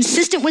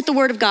consistent with the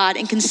word of God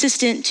and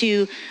consistent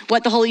to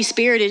what the Holy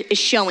Spirit is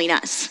showing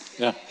us.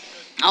 Yeah.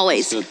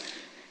 Always. You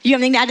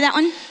have anything to add to that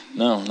one?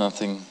 No,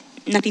 nothing.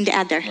 Nothing to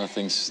add there.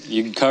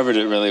 You covered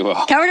it really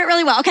well. Covered it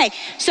really well. Okay,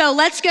 so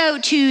let's go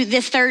to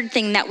the third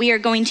thing that we are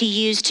going to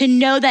use to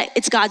know that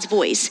it's God's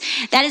voice.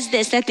 That is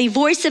this, that the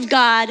voice of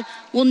God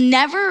will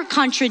never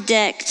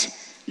contradict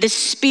the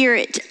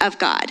Spirit of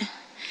God.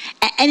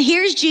 And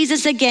here's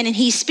Jesus again, and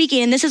he's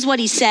speaking, and this is what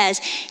he says.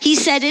 He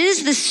said, it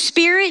is the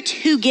Spirit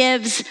who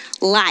gives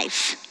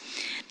life.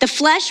 The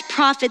flesh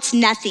profits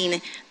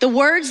nothing. The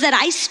words that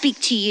I speak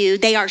to you,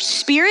 they are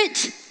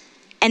spirit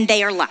and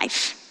they are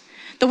life.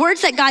 The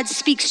words that God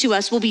speaks to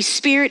us will be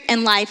spirit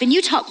and life. And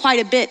you talk quite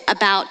a bit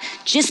about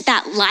just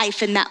that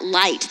life and that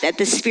light that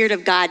the Spirit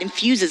of God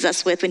infuses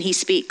us with when he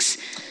speaks.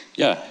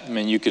 Yeah, I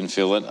mean, you can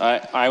feel it.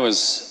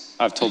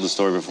 I've told the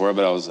story before,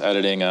 but I was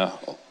editing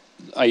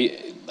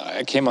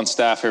I came on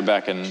staff here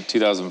back in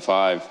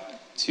 2005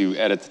 to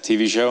edit the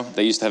TV show.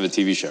 They used to have a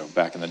TV show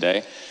back in the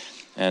day,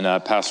 and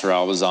Pastor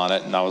Al was on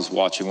it, and I was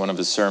watching one of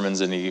his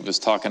sermons, and he was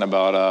talking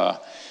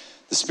about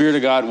the Spirit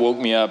of God woke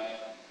me up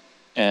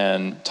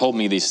and told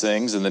me these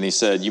things, and then he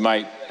said, you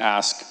might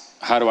ask,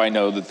 how do I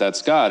know that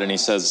that's God? And he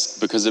says,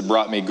 because it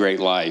brought me great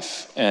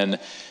life. And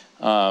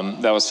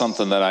that was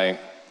something that I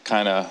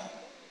kind of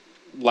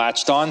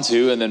latched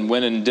onto, and then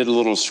went and did a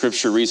little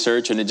scripture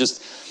research, and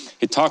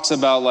it talks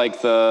about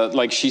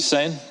like she's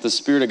saying, the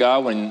Spirit of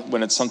God,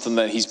 when it's something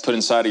that he's put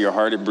inside of your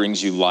heart, it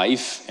brings you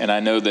life. And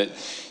I know that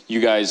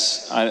you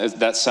guys,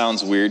 that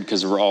sounds weird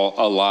because we're all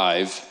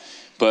alive,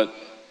 but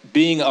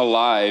being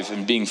alive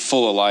and being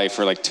full of life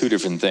are like two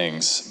different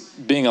things.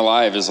 Being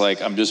alive is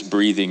like, I'm just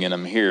breathing and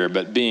I'm here,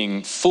 but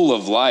being full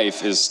of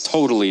life is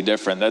totally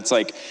different. That's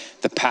like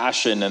the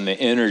passion and the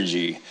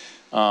energy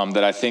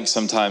that I think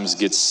sometimes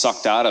gets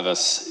sucked out of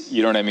us.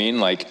 You know what I mean?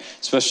 Like,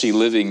 especially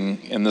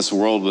living in this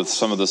world with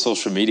some of the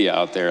social media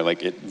out there,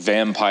 like it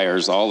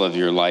vampires all of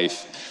your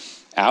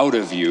life out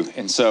of you.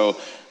 And so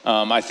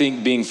I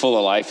think being full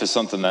of life is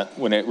something that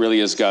when it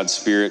really is God's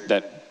Spirit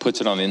that puts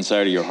it on the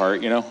inside of your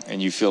heart, you know,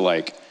 and you feel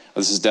like, oh,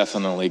 this is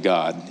definitely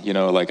God, you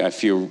know, like I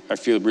feel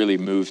really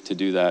moved to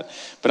do that.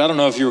 But I don't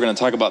know if you were going to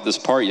talk about this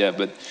part yet,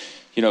 but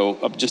you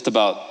know, just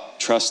about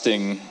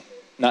trusting,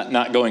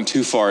 not going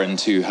too far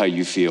into how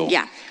you feel.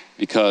 Yeah.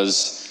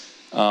 Because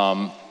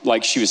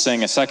like she was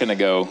saying a second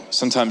ago,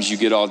 sometimes you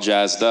get all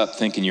jazzed up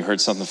thinking you heard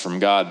something from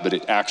God, but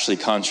it actually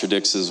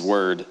contradicts his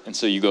word. And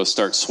so you go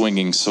start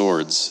swinging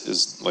swords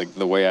is like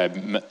the way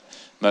I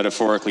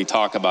metaphorically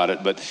talk about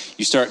it. But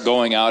you start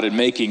going out and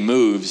making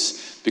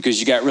moves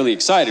because you got really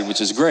excited, which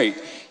is great.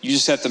 You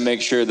just have to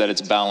make sure that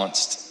it's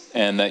balanced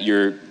and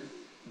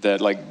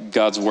that like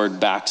God's word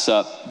backs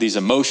up these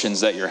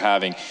emotions that you're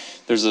having.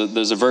 There's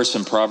a verse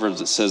in Proverbs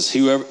that says,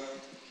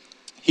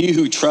 he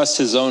who trusts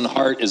his own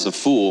heart is a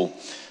fool,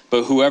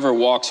 but whoever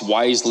walks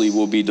wisely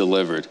will be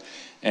delivered.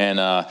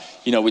 And,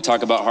 you know, we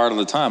talk about heart all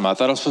the time. I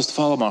thought I was supposed to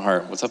follow my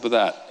heart. What's up with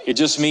that? It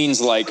just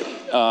means like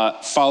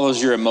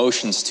follows your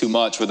emotions too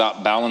much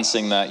without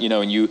balancing that, you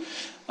know, and you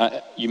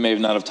may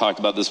not have talked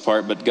about this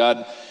part, but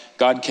God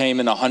God came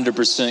in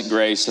 100%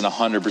 grace and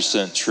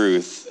 100%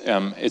 truth.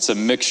 It's a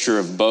mixture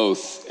of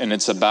both, and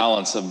it's a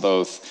balance of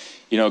both.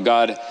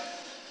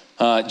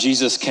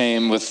 Jesus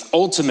came with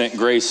ultimate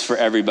grace for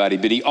everybody,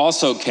 but he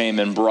also came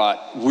and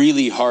brought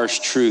really harsh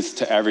truth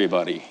to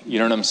everybody. You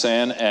know what I'm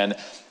saying? And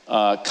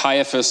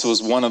Caiaphas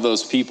was one of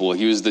those people.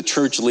 He was the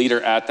church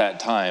leader at that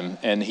time,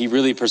 and he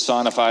really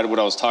personified what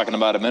I was talking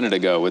about a minute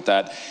ago with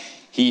that.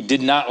 He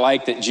did not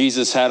like that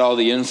Jesus had all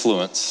the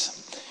influence,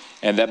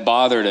 and that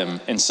bothered him.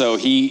 And so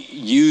he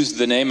used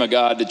the name of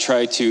God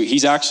to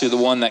he's actually the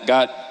one that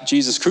got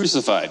Jesus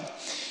crucified,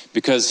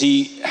 because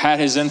he had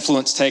his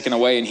influence taken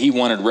away and he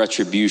wanted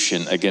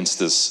retribution against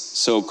this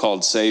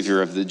so-called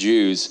savior of the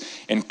Jews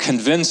and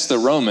convinced the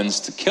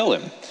Romans to kill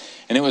him.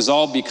 And it was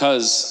all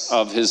because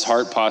of his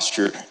heart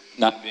posture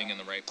not being in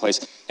the right place.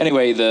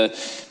 Anyway, the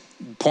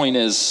point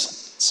is,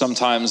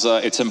 sometimes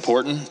it's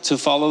important to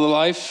follow the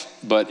life,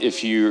 but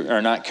if you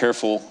are not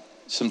careful,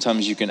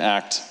 sometimes you can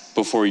act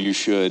before you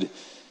should,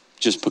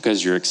 just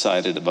because you're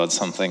excited about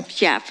something.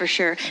 Yeah, for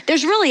sure.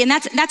 There's really, and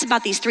that's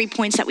about these 3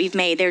 points that we've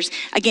made. There's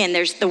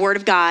the Word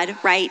of God,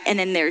 right? And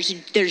then there's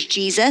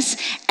Jesus,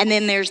 and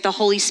then there's the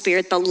Holy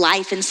Spirit, the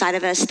life inside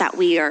of us that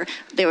we're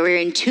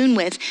in tune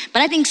with.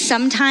 But I think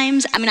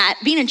sometimes,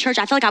 being in church,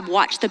 I feel like I've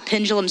watched the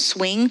pendulum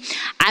swing.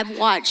 I've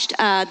watched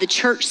the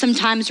church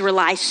sometimes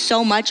rely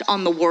so much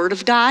on the Word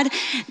of God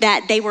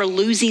that they were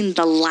losing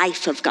the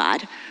life of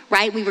God.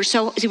 Right? We were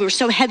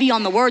so heavy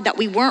on the word that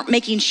we weren't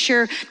making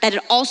sure that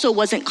it also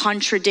wasn't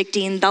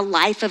contradicting the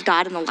life of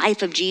God and the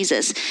life of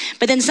Jesus.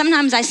 But then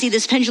sometimes I see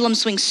this pendulum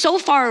swing so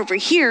far over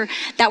here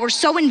that we're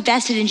so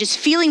invested in just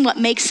feeling what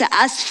makes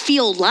us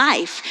feel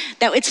life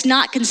that it's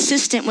not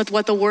consistent with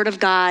what the Word of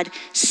God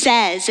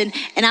says. And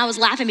I was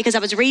laughing because I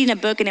was reading a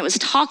book and it was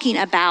talking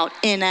about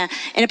in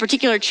a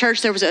particular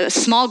church, there was a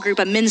small group,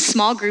 a men's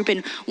small group,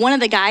 and one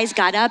of the guys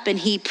got up and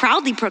he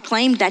proudly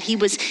proclaimed that he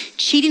was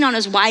cheating on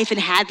his wife and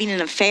having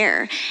an affair.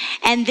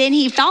 And then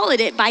he followed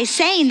it by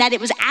saying that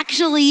it was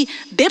actually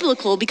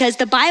biblical, because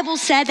the Bible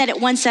said that it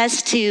wants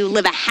us to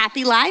live a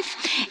happy life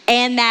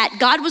and that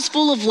God was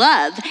full of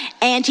love.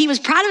 And he was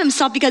proud of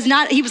himself because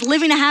he was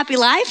living a happy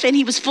life and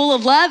he was full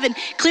of love, and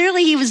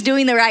clearly he was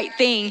doing the right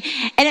thing.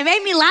 And it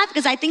made me laugh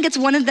because I think it's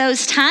one of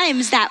those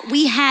times that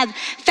we have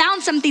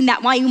found something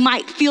that while you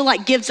might feel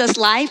like gives us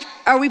life,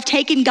 or we've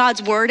taken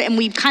God's word and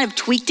we've kind of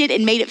tweaked it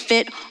and made it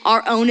fit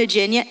our own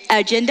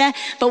agenda,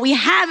 but we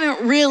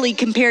haven't really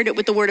compared it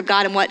with the Word of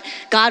God and what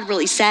God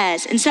really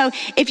says. And so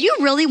if you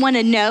really want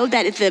to know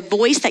that if the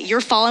voice that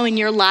you're following in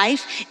your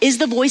life is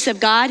the voice of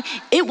God,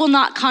 it will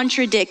not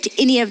contradict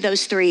any of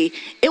those three.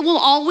 It will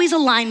always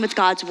align with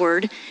God's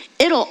word.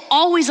 It'll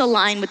always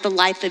align with the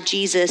life of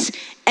Jesus,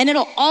 and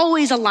it'll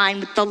always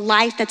align with the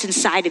life that's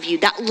inside of you,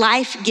 that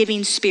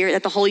life-giving spirit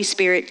that the Holy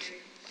Spirit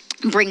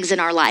brings in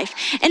our life.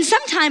 And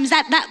sometimes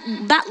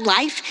that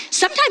life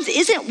sometimes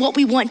isn't what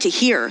we want to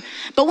hear,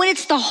 but when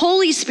it's the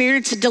Holy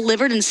Spirit's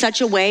delivered in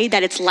such a way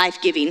that it's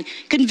life-giving,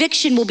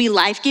 conviction will be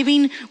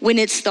life-giving when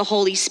it's the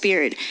Holy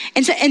Spirit.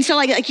 And so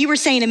like you were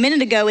saying a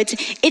minute ago,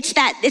 it's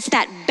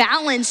that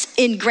balance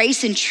in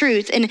grace and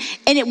truth. And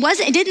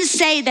it didn't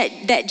say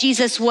that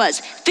Jesus was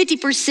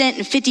 50%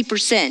 and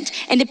 50,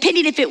 and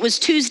depending if it was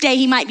Tuesday,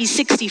 he might be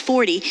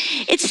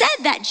 60-40. It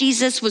said that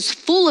Jesus was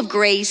full of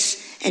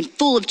grace and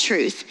full of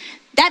truth.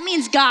 That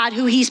means God,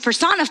 who he's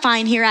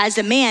personifying here as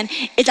a man,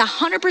 is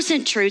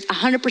 100% truth,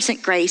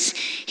 100% grace.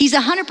 He's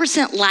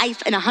 100%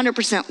 life and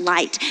 100%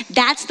 light.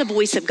 That's the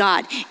voice of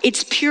God.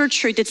 It's pure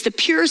truth. It's the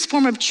purest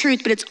form of truth,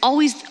 but it's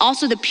always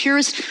also the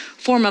purest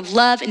form of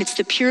love, and it's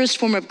the purest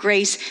form of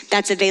grace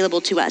that's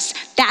available to us.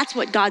 That's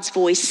what God's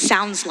voice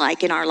sounds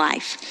like in our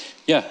life.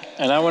 Yeah,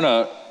 and I want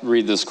to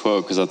read this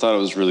quote because I thought it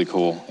was really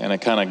cool, and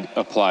it kind of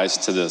applies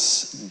to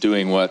this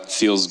doing what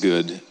feels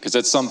good, because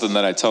that's something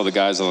that I tell the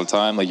guys all the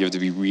time. Like, you have to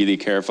be really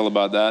careful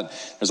about that.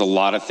 There's a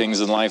lot of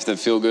things in life that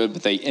feel good,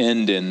 but they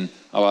end in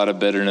a lot of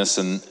bitterness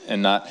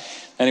and not.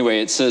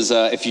 Anyway, it says,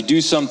 if you do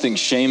something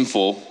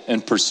shameful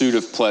in pursuit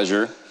of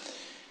pleasure,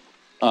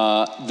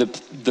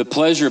 the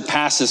pleasure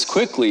passes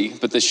quickly,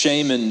 but the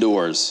shame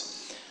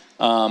endures.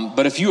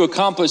 But if you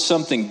accomplish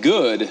something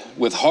good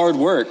with hard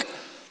work,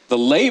 the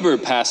labor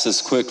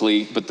passes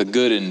quickly, but the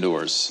good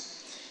endures.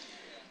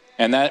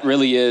 And that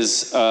really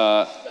is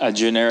a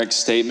generic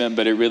statement,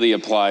 but it really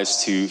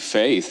applies to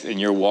faith in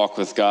your walk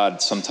with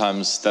God.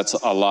 Sometimes that's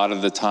a lot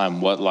of the time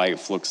what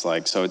life looks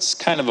like. So it's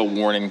kind of a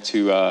warning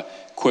to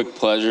quick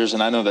pleasures.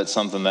 And I know that's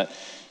something that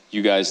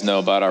you guys know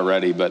about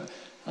already, but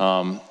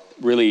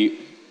really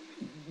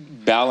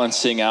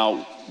balancing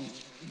out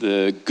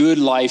the good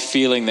life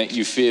feeling that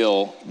you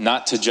feel,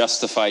 not to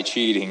justify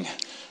cheating,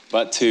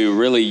 but to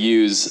really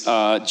use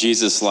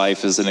Jesus'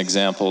 life as an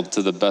example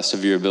to the best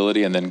of your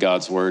ability, and then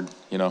God's word,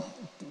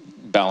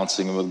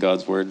 balancing it with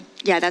God's word.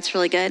 Yeah, that's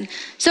really good.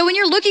 So when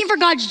you're looking for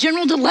God's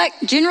general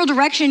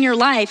direction in your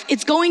life,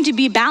 it's going to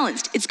be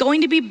balanced. It's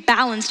going to be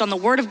balanced on the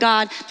Word of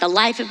God, the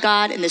life of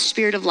God, and the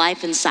Spirit of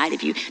life inside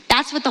of you.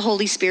 That's what the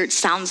Holy Spirit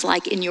sounds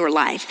like in your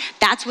life.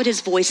 That's what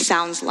his voice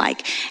sounds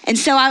like. And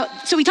so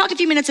we talked a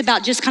few minutes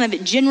about just kind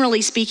of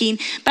generally speaking,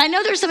 but I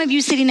know there's some of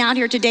you sitting out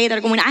here today that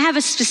are going, I have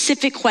a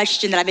specific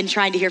question that I've been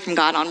trying to hear from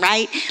God on,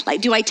 right?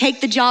 Like, do I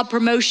take the job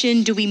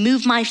promotion? Do we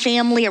move my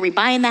family? Are we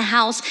buying the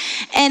house?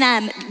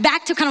 And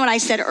back to kind of what I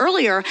said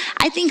earlier,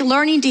 I think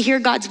learning to hear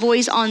God's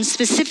voice on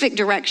specific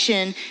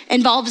direction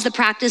involves the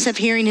practice of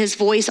hearing his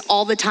voice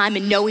all the time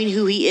and knowing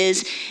who he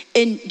is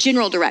in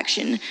general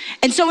direction.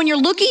 And so when you're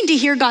looking to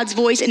hear God's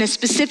voice in a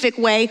specific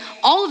way,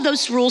 all of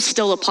those rules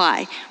still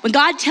apply. When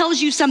God tells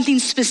you something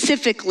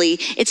specifically,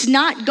 it's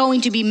not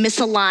going to be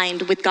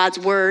misaligned with God's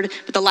word,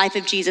 with the life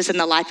of Jesus and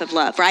the life of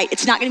love, right?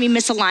 It's not going to be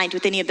misaligned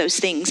with any of those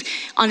things.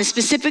 On a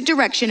specific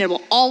direction, it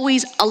will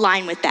always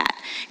align with that.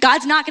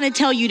 God's not going to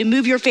tell you to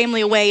move your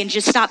family away and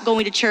just stop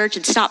going to church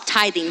and stop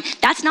tithing.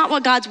 That's not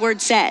what God's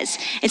word says.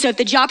 And so if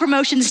the job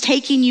promotion's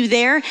taking you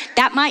there,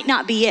 that might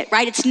not be it,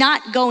 right? It's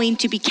not going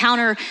to be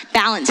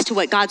counterbalanced to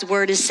what God's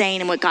word is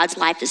saying and what God's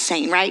life is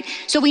saying, right?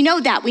 So we know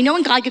that. We know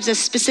when God gives us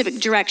specific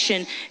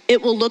direction,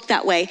 it will look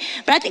that way.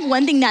 But I think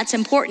one thing that's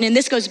important, and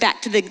this goes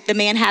back to the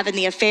man having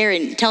the affair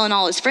and telling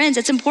all his friends,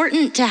 it's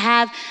important to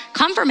have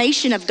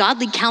confirmation of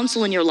godly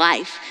counsel in your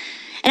life.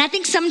 And I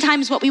think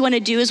sometimes what we want to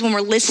do is when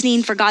we're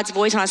listening for God's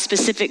voice on a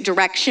specific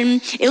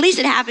direction, at least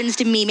it happens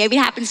to me, maybe it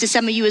happens to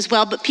some of you as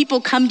well, but people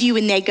come to you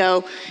and they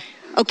go,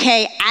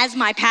 okay, as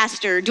my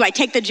pastor, do I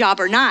take the job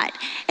or not?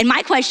 And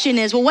my question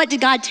is, well, what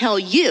did God tell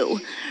you,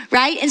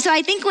 right? And so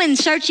I think when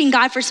searching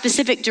God for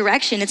specific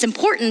direction, it's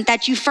important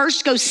that you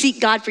first go seek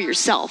God for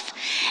yourself.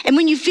 And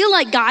when you feel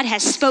like God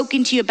has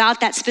spoken to you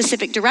about that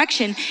specific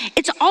direction,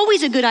 it's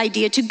always a good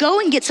idea to go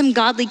and get some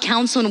godly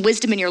counsel and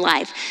wisdom in your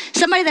life.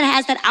 Somebody that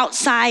has that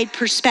outside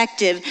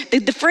perspective,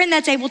 the friend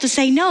that's able to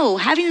say, no,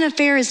 having an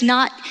affair is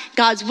not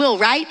God's will,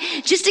 right?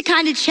 Just to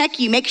kind of check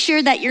you, make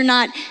sure that you're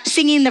not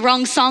singing the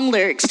wrong song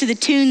lyrics to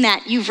the tune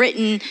that you've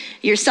written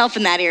yourself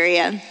in that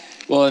area.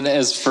 Well, and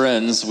as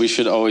friends, we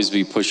should always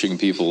be pushing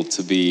people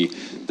to be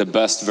the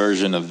best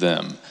version of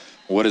them.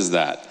 What is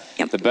that?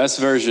 Yep. The best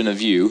version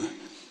of you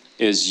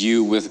is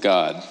you with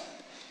God.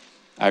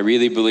 I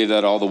really believe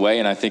that all the way,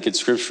 and I think it's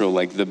scriptural.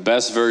 Like the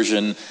best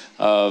version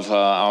of,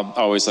 I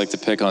always like to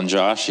pick on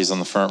Josh, he's on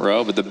the front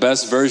row, but the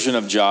best version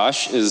of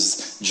Josh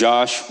is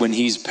Josh when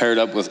he's paired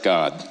up with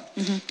God.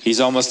 Mm-hmm. He's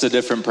almost a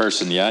different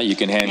person, yeah? You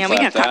can hand clap that.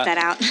 Yeah, we can clap that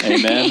out.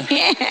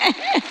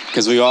 Amen?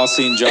 Because we've all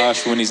seen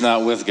Josh when he's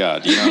not with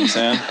God, you know what I'm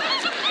saying?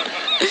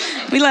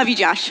 We love you,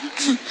 Josh.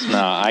 No,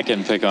 I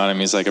can pick on him,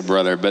 he's like a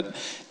brother. But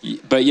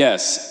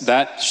yes,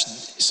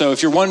 so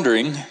if you're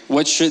wondering,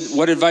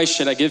 what advice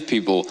should I give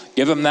people?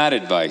 Give them that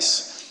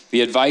advice.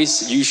 The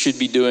advice you should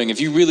be doing,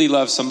 if you really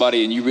love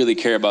somebody and you really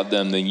care about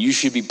them, then you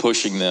should be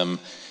pushing them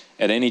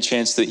at any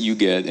chance that you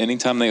get.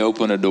 Anytime they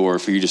open a door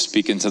for you to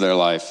speak into their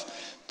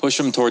life, push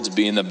them towards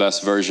being the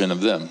best version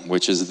of them,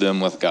 which is them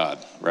with God,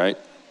 right?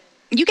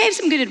 You gave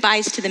some good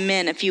advice to the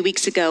men a few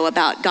weeks ago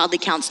about godly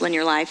counsel in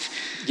your life.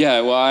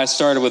 Yeah, well, I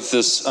started with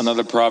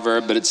another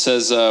proverb, but it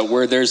says,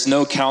 where there's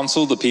no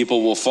counsel, the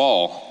people will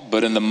fall.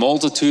 But in the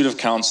multitude of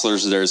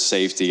counselors, there's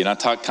safety. And I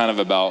talked kind of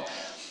about,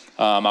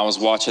 I was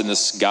watching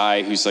this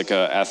guy who's like an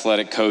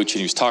athletic coach, and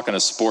he was talking to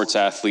sports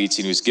athletes,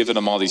 and he was giving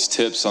them all these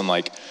tips on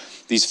like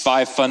these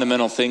 5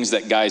 fundamental things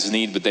that guys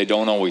need, but they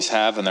don't always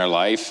have in their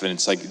life. And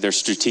it's like they're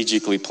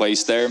strategically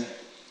placed there.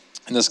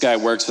 And this guy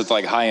works with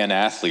like high-end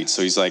athletes.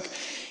 So he's like,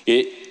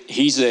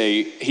 he's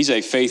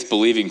a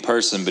faith-believing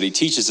person, but he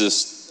teaches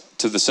this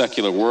to the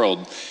secular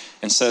world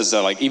and says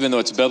that like even though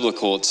it's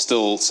biblical, it's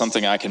still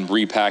something I can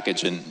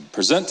repackage and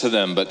present to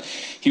them. But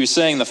he was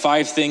saying the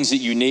 5 things that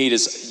you need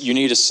is you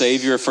need a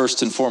savior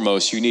first and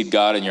foremost. You need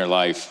God in your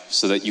life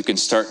so that you can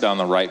start down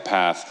the right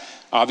path.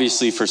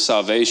 Obviously for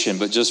salvation,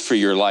 but just for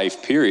your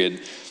life,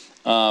 period.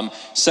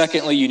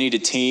 Secondly, you need a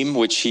team,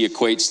 which he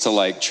equates to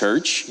like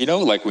church. You know,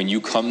 like when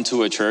you come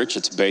to a church,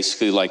 it's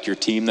basically like your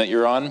team that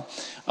you're on.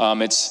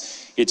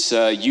 It's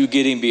you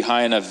getting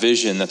behind a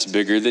vision that's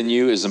bigger than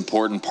you is an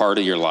important part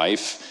of your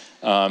life.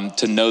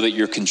 To know that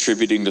you're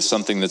contributing to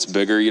something that's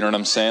bigger, you know what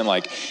I'm saying?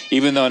 Like,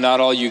 even though not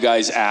all you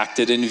guys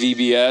acted in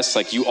VBS,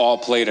 like you all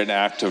played an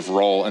active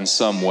role in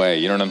some way,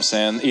 you know what I'm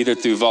saying? Either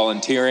through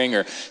volunteering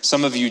or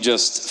some of you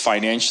just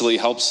financially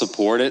help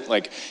support it.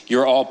 Like,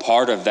 you're all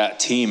part of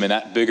that team and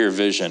that bigger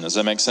vision. Does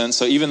that make sense?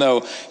 So even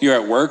though you're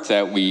at work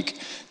that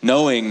week,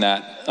 knowing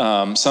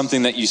that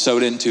something that you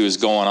sowed into is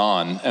going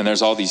on and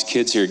there's all these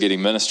kids here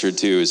getting ministered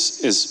to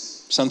is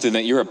something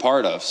that you're a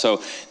part of.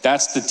 So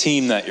that's the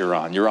team that you're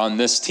on. You're on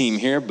this team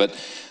here. But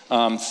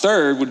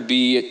third would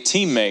be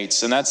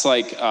teammates. And that's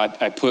like,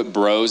 I put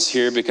bros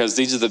here because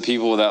these are the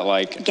people that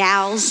like...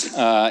 Gals.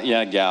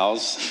 Yeah,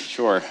 gals,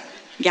 sure.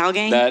 Gal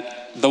gang?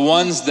 That the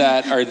ones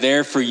that are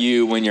there for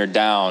you when you're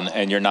down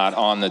and you're not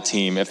on the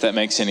team, if that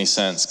makes any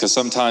sense. Because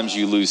sometimes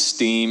you lose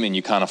steam and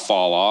you kind of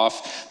fall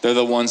off. They're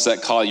the ones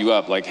that call you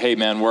up like, hey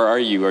man, where are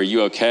you? Are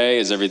you okay?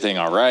 Is everything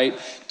all right?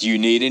 Do you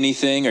need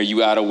anything? Are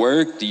you out of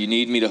work? Do you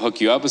need me to hook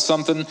you up with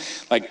something?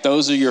 Like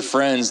those are your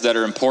friends that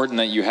are important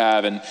that you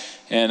have. And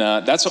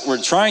that's what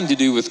we're trying to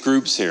do with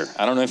groups here.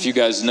 I don't know if you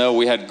guys know,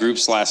 we had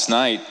groups last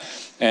night.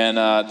 And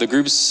the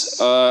groups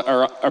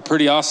are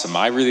pretty awesome.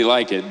 I really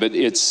like it, but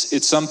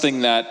it's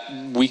something that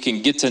we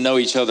can get to know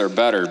each other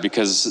better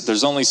because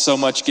there's only so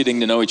much getting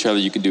to know each other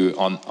you can do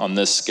on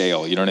this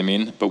scale, you know what I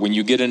mean? But when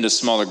you get into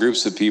smaller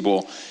groups with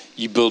people,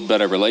 you build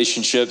better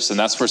relationships, and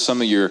that's where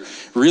some of your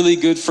really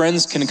good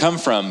friends can come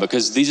from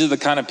because these are the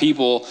kind of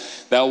people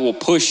that will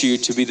push you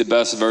to be the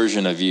best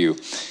version of you.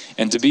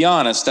 And to be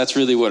honest, that's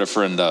really what a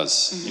friend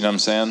does. You know what I'm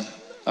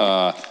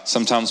saying?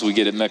 Sometimes we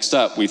get it mixed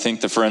up. We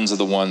think the friends are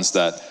the ones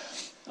that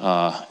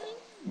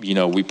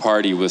we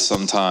party with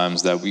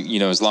sometimes that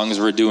we, as long as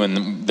we're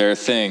doing their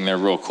thing, they're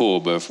real cool.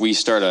 But if we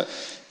start to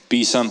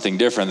be something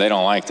different, they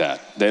don't like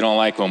that. They don't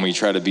like when we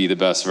try to be the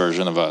best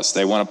version of us.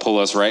 They want to pull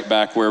us right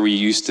back where we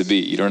used to be.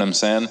 You know what I'm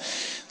saying?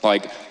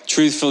 Like,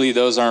 truthfully,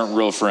 those aren't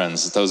real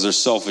friends. Those are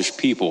selfish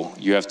people.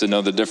 You have to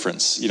know the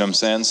difference. You know what I'm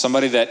saying?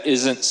 Somebody that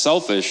isn't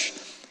selfish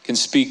can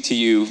speak to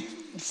you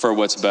for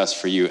what's best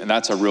for you. And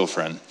that's a real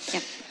friend.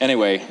 Yep.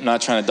 Anyway, I'm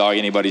not trying to dog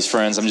anybody's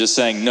friends. I'm just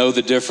saying know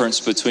the difference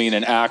between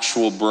an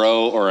actual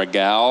bro or a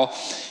gal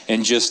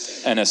and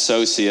just an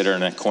associate or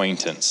an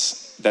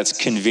acquaintance that's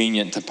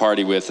convenient to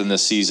party with in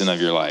this season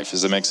of your life.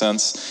 Does that make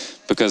sense?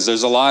 Because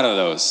there's a lot of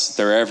those.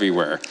 They're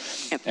everywhere.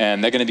 Yep.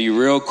 And they're going to be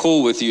real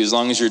cool with you as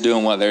long as you're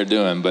doing what they're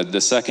doing. But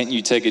the second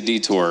you take a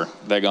detour,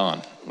 they're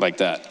gone like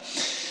that.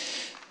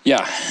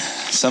 Yeah,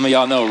 some of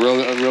y'all know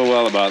real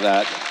well about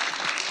that.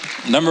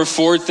 Number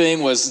 4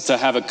 thing was to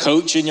have a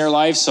coach in your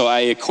life. So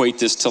I equate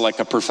this to like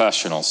a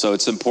professional. So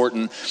it's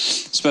important,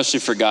 especially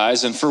for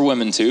guys and for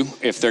women too.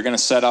 If they're going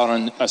to set out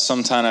on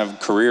some kind of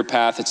career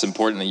path, it's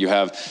important that you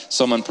have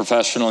someone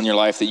professional in your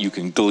life that you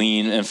can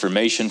glean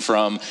information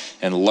from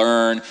and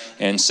learn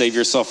and save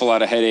yourself a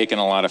lot of headache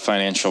and a lot of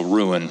financial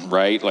ruin,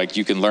 right? Like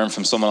you can learn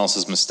from someone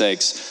else's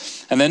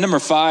mistakes. And then number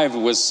 5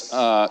 was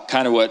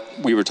kind of what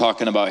we were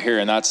talking about here,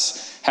 and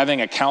that's having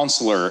a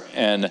counselor.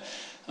 And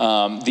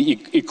the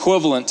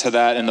equivalent to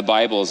that in the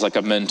Bible is like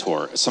a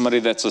mentor, somebody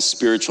that's a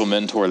spiritual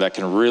mentor that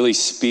can really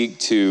speak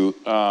to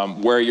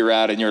where you're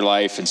at in your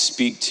life and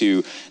speak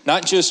to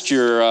not just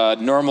your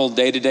normal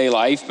day-to-day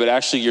life, but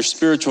actually your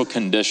spiritual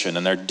condition.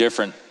 And they're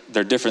different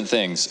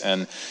things.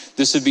 And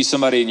this would be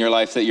somebody in your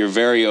life that you're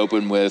very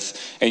open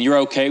with and you're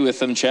okay with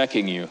them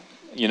checking you.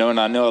 And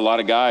I know a lot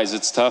of guys,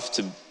 it's tough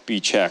to be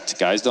checked.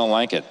 Guys don't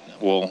like it.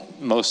 Well,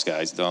 most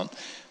guys don't.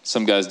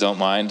 Some guys don't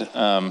mind.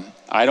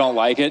 I don't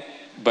like it.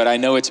 But I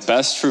know it's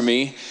best for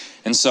me.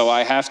 And so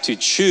I have to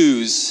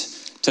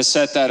choose to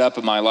set that up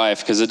in my life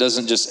because it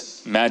doesn't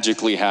just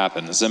magically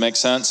happen. Does that make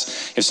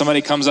sense? If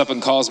somebody comes up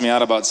and calls me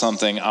out about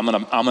something, I'm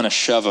gonna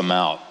shove them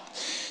out.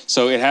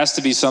 So it has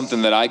to be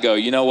something that I go,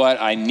 you know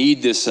what? I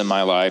need this in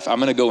my life. I'm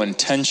gonna go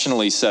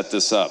intentionally set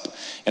this up.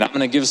 And I'm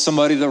gonna give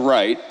somebody the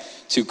right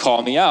to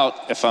call me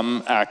out if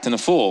I'm acting a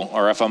fool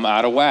or if I'm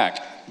out of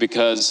whack.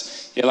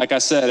 Because like I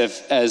said,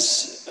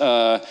 as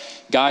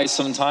guys,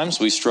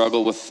 sometimes we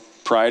struggle with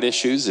pride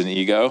issues and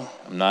ego.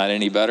 I'm not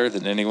any better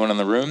than anyone in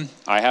the room.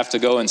 I have to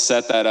go and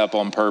set that up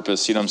on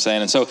purpose. You know what I'm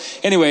saying? And so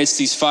anyway, it's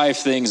these 5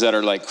 things that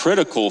are like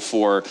critical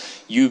for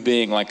you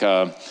being like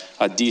a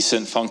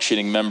decent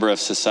functioning member of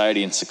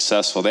society and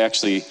successful.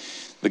 The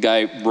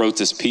guy wrote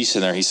this piece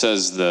in there. He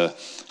says the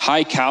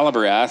high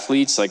caliber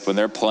athletes, like when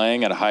they're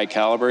playing at a high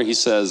caliber, he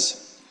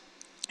says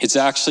it's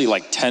actually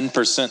like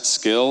 10%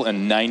 skill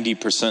and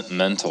 90%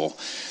 mental.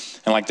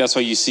 And like, that's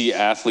why you see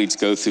athletes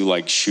go through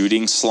like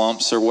shooting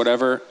slumps or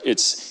whatever.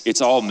 It's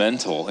all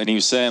mental. And he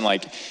was saying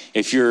like,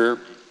 if you're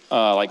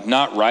like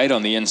not right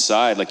on the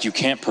inside, like you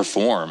can't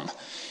perform.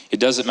 It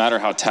doesn't matter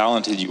how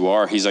talented you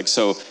are. He's like,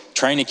 so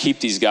trying to keep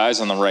these guys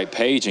on the right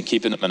page and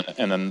keeping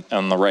them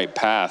on the right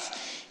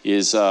path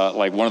is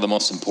like one of the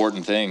most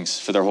important things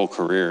for their whole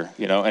career,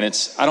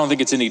 And I don't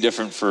think it's any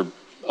different for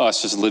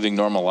us just living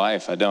normal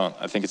life. I don't.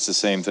 I think it's the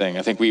same thing.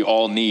 I think we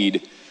all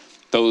need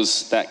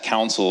that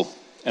counsel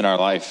in our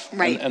life.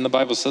 Right. And the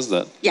Bible says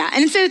that. Yeah,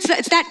 and so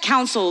it's that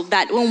counsel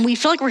that when we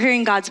feel like we're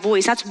hearing God's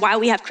voice, that's why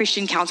we have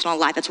Christian counsel in our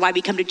life. That's why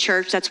we come to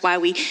church. That's why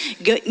we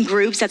get in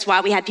groups. That's why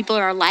we have people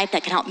in our life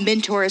that can help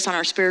mentor us on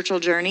our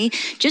spiritual journey.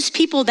 Just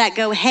people that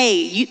go,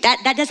 hey,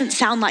 that doesn't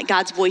sound like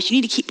God's voice.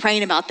 You need to keep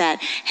praying about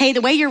that. Hey,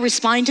 the way you're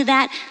responding to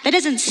that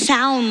doesn't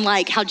sound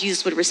like how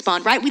Jesus would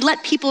respond, right? We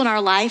let people in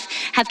our life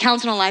have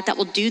counsel in our life that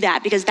will do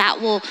that because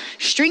that will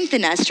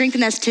strengthen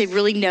us to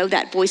really know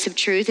that voice of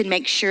truth and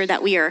make sure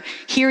that we are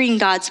hearing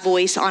God God's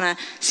voice on a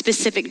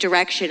specific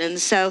direction. And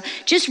so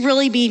just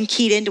really being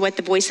keyed into what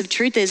the voice of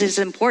truth is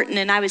important.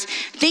 And I was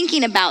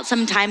thinking about,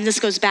 sometimes this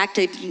goes back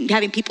to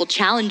having people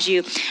challenge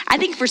you. I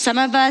think for some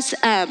of us,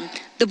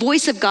 the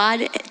voice of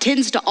God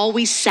tends to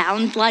always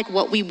sound like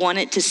what we want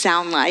it to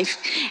sound like.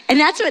 And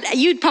that's what,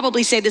 you'd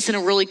probably say this in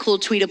a really cool,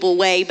 tweetable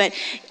way, but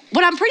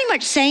what I'm pretty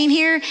much saying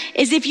here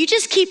is if you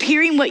just keep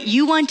hearing what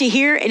you want to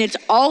hear and it's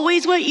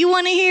always what you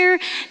want to hear,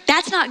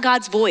 that's not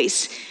God's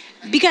voice.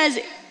 Because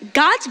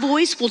God's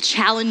voice will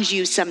challenge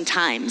you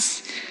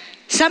sometimes.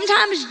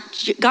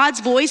 Sometimes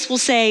God's voice will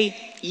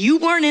say, you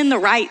weren't in the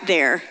right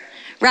there.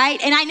 Right?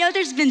 And I know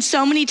there's been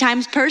so many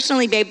times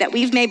personally, babe, that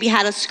we've maybe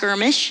had a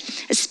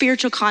skirmish, a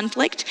spiritual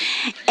conflict.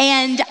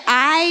 And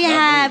I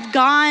have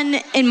gone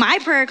in my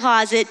prayer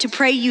closet to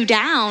pray you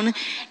down.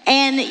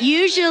 And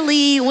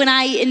usually when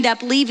I end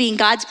up leaving,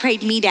 God's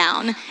prayed me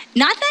down.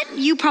 Not that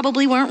you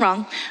probably weren't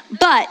wrong,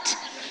 but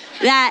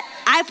that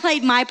I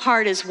played my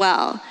part as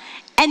well.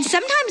 And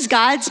sometimes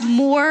God's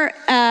more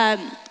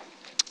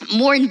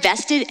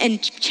invested in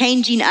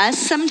changing us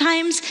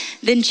sometimes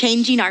than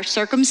changing our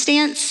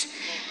circumstance.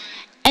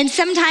 And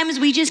sometimes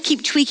we just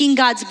keep tweaking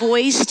God's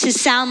voice to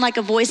sound like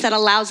a voice that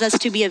allows us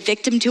to be a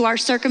victim to our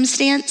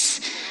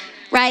circumstance,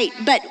 right?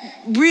 But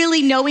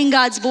really knowing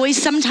God's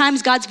voice,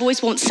 sometimes God's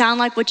voice won't sound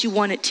like what you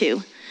want it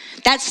to.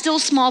 That still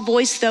small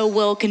voice, though,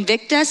 will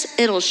convict us,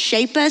 it'll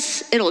shape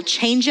us, it'll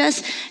change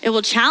us, it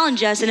will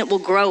challenge us, and it will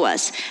grow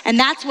us. And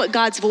that's what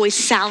God's voice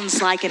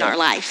sounds like in our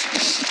life.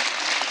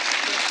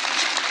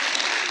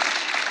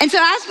 And so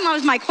that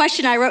was my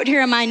question I wrote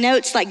here in my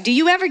notes, like, do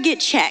you ever get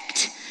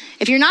checked?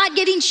 If you're not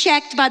getting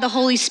checked by the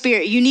Holy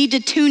Spirit, you need to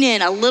tune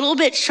in a little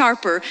bit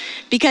sharper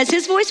because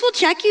his voice will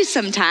check you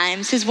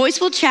sometimes. His voice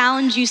will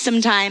challenge you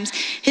sometimes.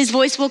 His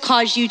voice will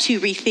cause you to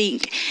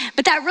rethink.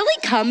 But that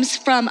really comes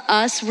from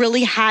us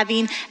really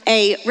having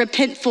a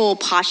repentful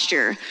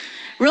posture.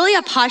 Really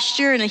a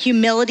posture and a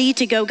humility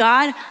to go,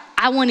 God,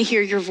 I want to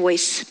hear your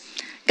voice.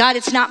 God,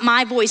 it's not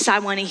my voice I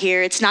want to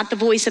hear. It's not the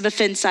voice of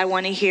offense I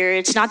want to hear.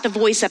 It's not the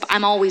voice of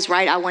I'm always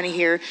right I want to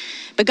hear.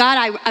 But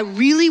God, I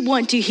really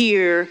want to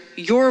hear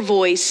your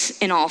voice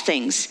in all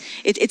things.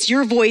 It's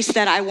your voice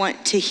that I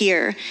want to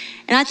hear.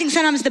 And I think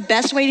sometimes the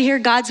best way to hear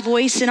God's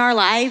voice in our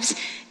lives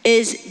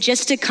is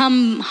just to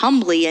come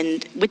humbly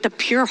and with a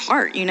pure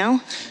heart, you know?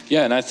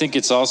 Yeah, and I think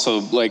it's also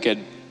like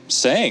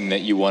saying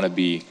that you want to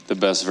be the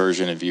best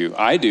version of you.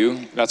 I do.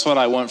 That's what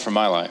I want for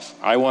my life.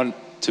 I want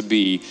to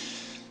be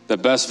the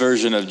best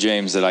version of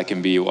James that I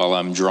can be while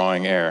I'm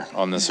drawing air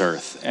on this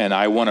earth. And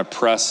I want to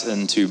press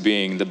into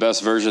being the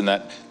best version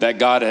that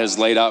God has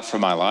laid out for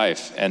my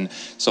life. And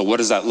so what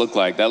does that look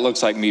like? That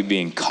looks like me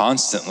being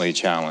constantly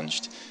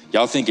challenged.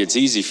 Y'all think it's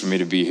easy for me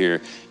to be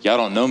here. Y'all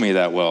don't know me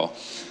that well.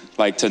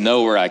 Like to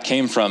know where I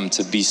came from,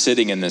 to be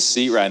sitting in this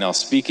seat right now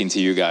speaking to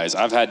you guys,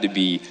 I've had to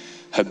be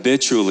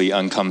habitually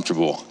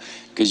uncomfortable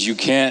because you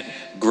can't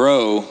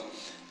grow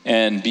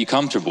and be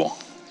comfortable.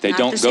 They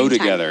don't go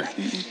together.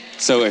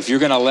 So if you're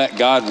going to let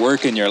God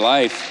work in your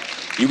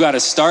life, you got to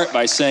start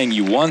by saying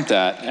you want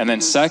that. And then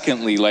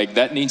secondly, like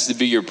that needs to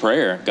be your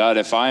prayer. God,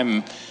 if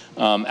I'm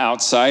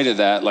outside of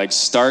that, like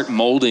start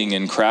molding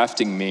and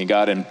crafting me,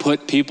 God, and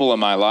put people in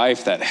my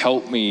life that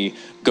help me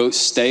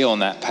stay on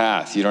that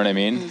path. You know what I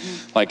mean?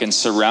 Like, and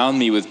surround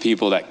me with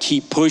people that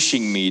keep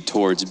pushing me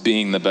towards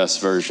being the best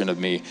version of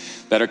me,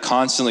 that are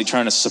constantly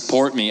trying to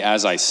support me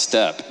as I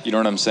step. You know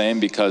what I'm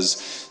saying? Because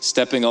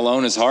stepping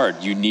alone is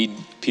hard. You need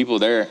people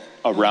there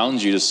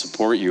around you to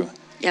support you.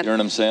 You know what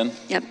I'm saying?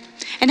 Yep.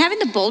 And having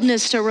the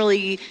boldness to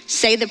really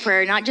say the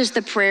prayer, not just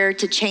the prayer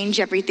to change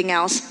everything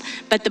else,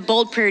 but the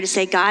bold prayer to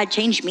say, God,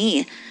 change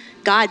me.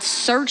 God,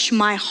 search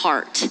my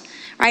heart.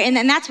 Right?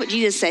 And that's what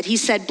Jesus said. He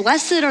said,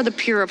 blessed are the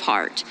pure of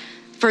heart,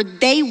 for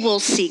they will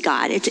see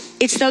God.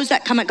 It's those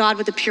that come at God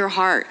with a pure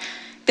heart.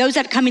 Those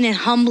that come in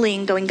humbly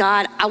and going,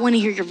 God, I want to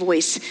hear your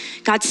voice.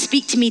 God,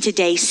 speak to me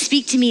today.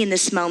 Speak to me in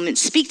this moment.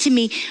 Speak to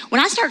me.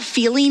 When I start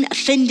feeling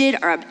offended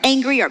or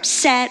angry or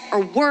upset or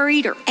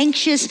worried or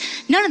anxious,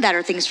 none of that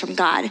are things from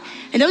God.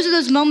 And those are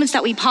those moments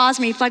that we pause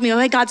and reflect and go,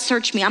 hey, God,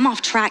 search me. I'm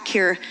off track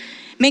here.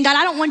 Man, God,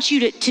 I don't want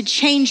you to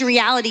change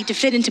reality to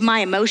fit into my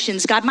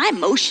emotions. God, my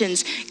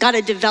emotions got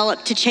to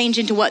develop to change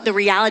into what the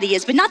reality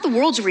is, but not the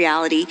world's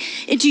reality,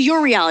 into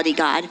your reality,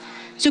 God.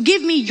 So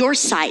give me your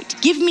sight,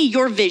 give me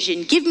your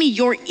vision, give me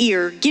your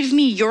ear, give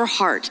me your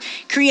heart.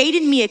 Create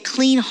in me a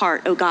clean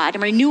heart, oh God,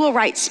 and renew a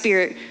right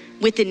spirit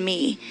within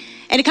me.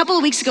 And a couple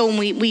of weeks ago when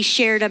we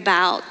shared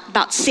about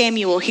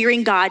Samuel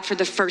hearing God for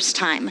the first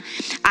time,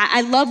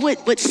 I love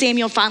what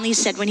Samuel finally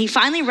said. When he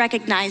finally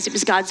recognized it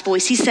was God's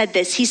voice, he said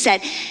this. He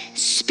said,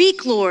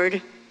 speak,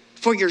 Lord,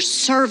 for your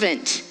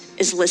servant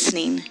is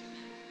listening.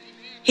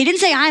 He didn't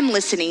say I'm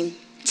listening.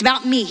 It's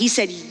about me. He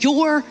said,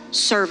 your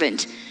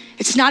servant.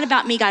 It's not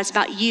about me, God, it's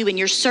about you, and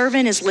your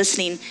servant is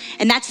listening.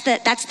 And that's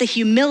the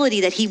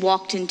humility that he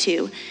walked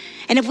into.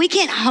 And if we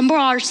can't humble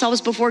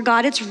ourselves before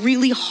God, it's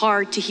really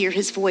hard to hear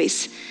his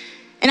voice.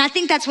 And I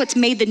think that's what's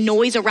made the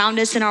noise around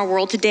us in our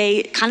world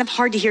today kind of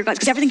hard to hear God,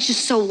 because everything's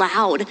just so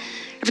loud.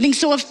 Everything's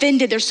so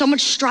offended. There's so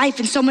much strife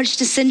and so much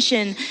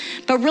dissension.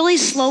 But really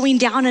slowing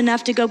down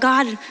enough to go,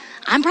 God,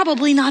 I'm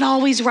probably not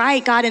always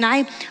right, God, and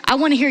I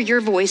want to hear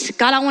your voice.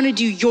 God, I want to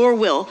do your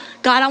will.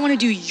 God, I want to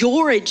do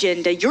your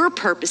agenda, your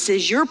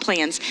purposes, your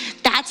plans.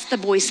 That's the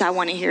voice I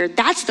want to hear.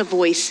 That's the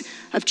voice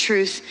of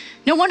truth.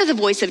 No wonder the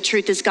voice of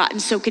truth has gotten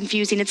so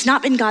confusing. It's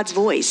not been God's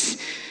voice.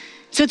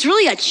 So it's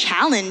really a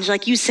challenge,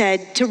 like you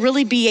said, to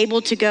really be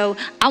able to go,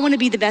 I want to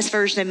be the best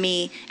version of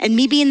me. And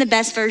me being the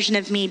best version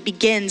of me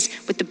begins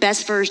with the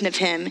best version of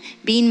him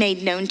being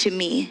made known to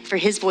me for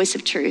his voice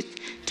of truth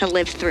to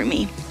live through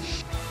me.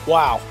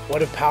 Wow,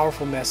 what a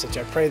powerful message.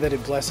 I pray that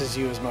it blesses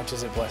you as much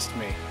as it blessed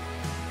me.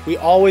 We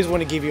always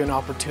want to give you an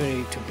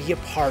opportunity to be a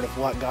part of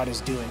what God is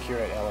doing here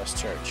at LS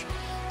Church.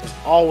 There's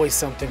always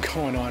something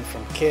going on,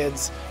 from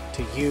kids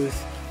to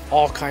youth,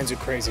 all kinds of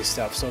crazy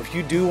stuff. So if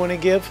you do want to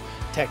give,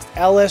 text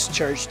LS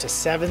Church to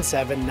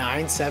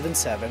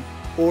 77977,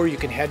 or you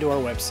can head to our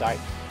website,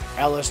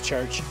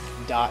 lschurch.tv.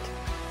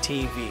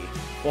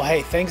 Well,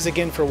 hey, thanks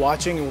again for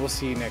watching, and we'll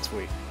see you next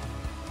week.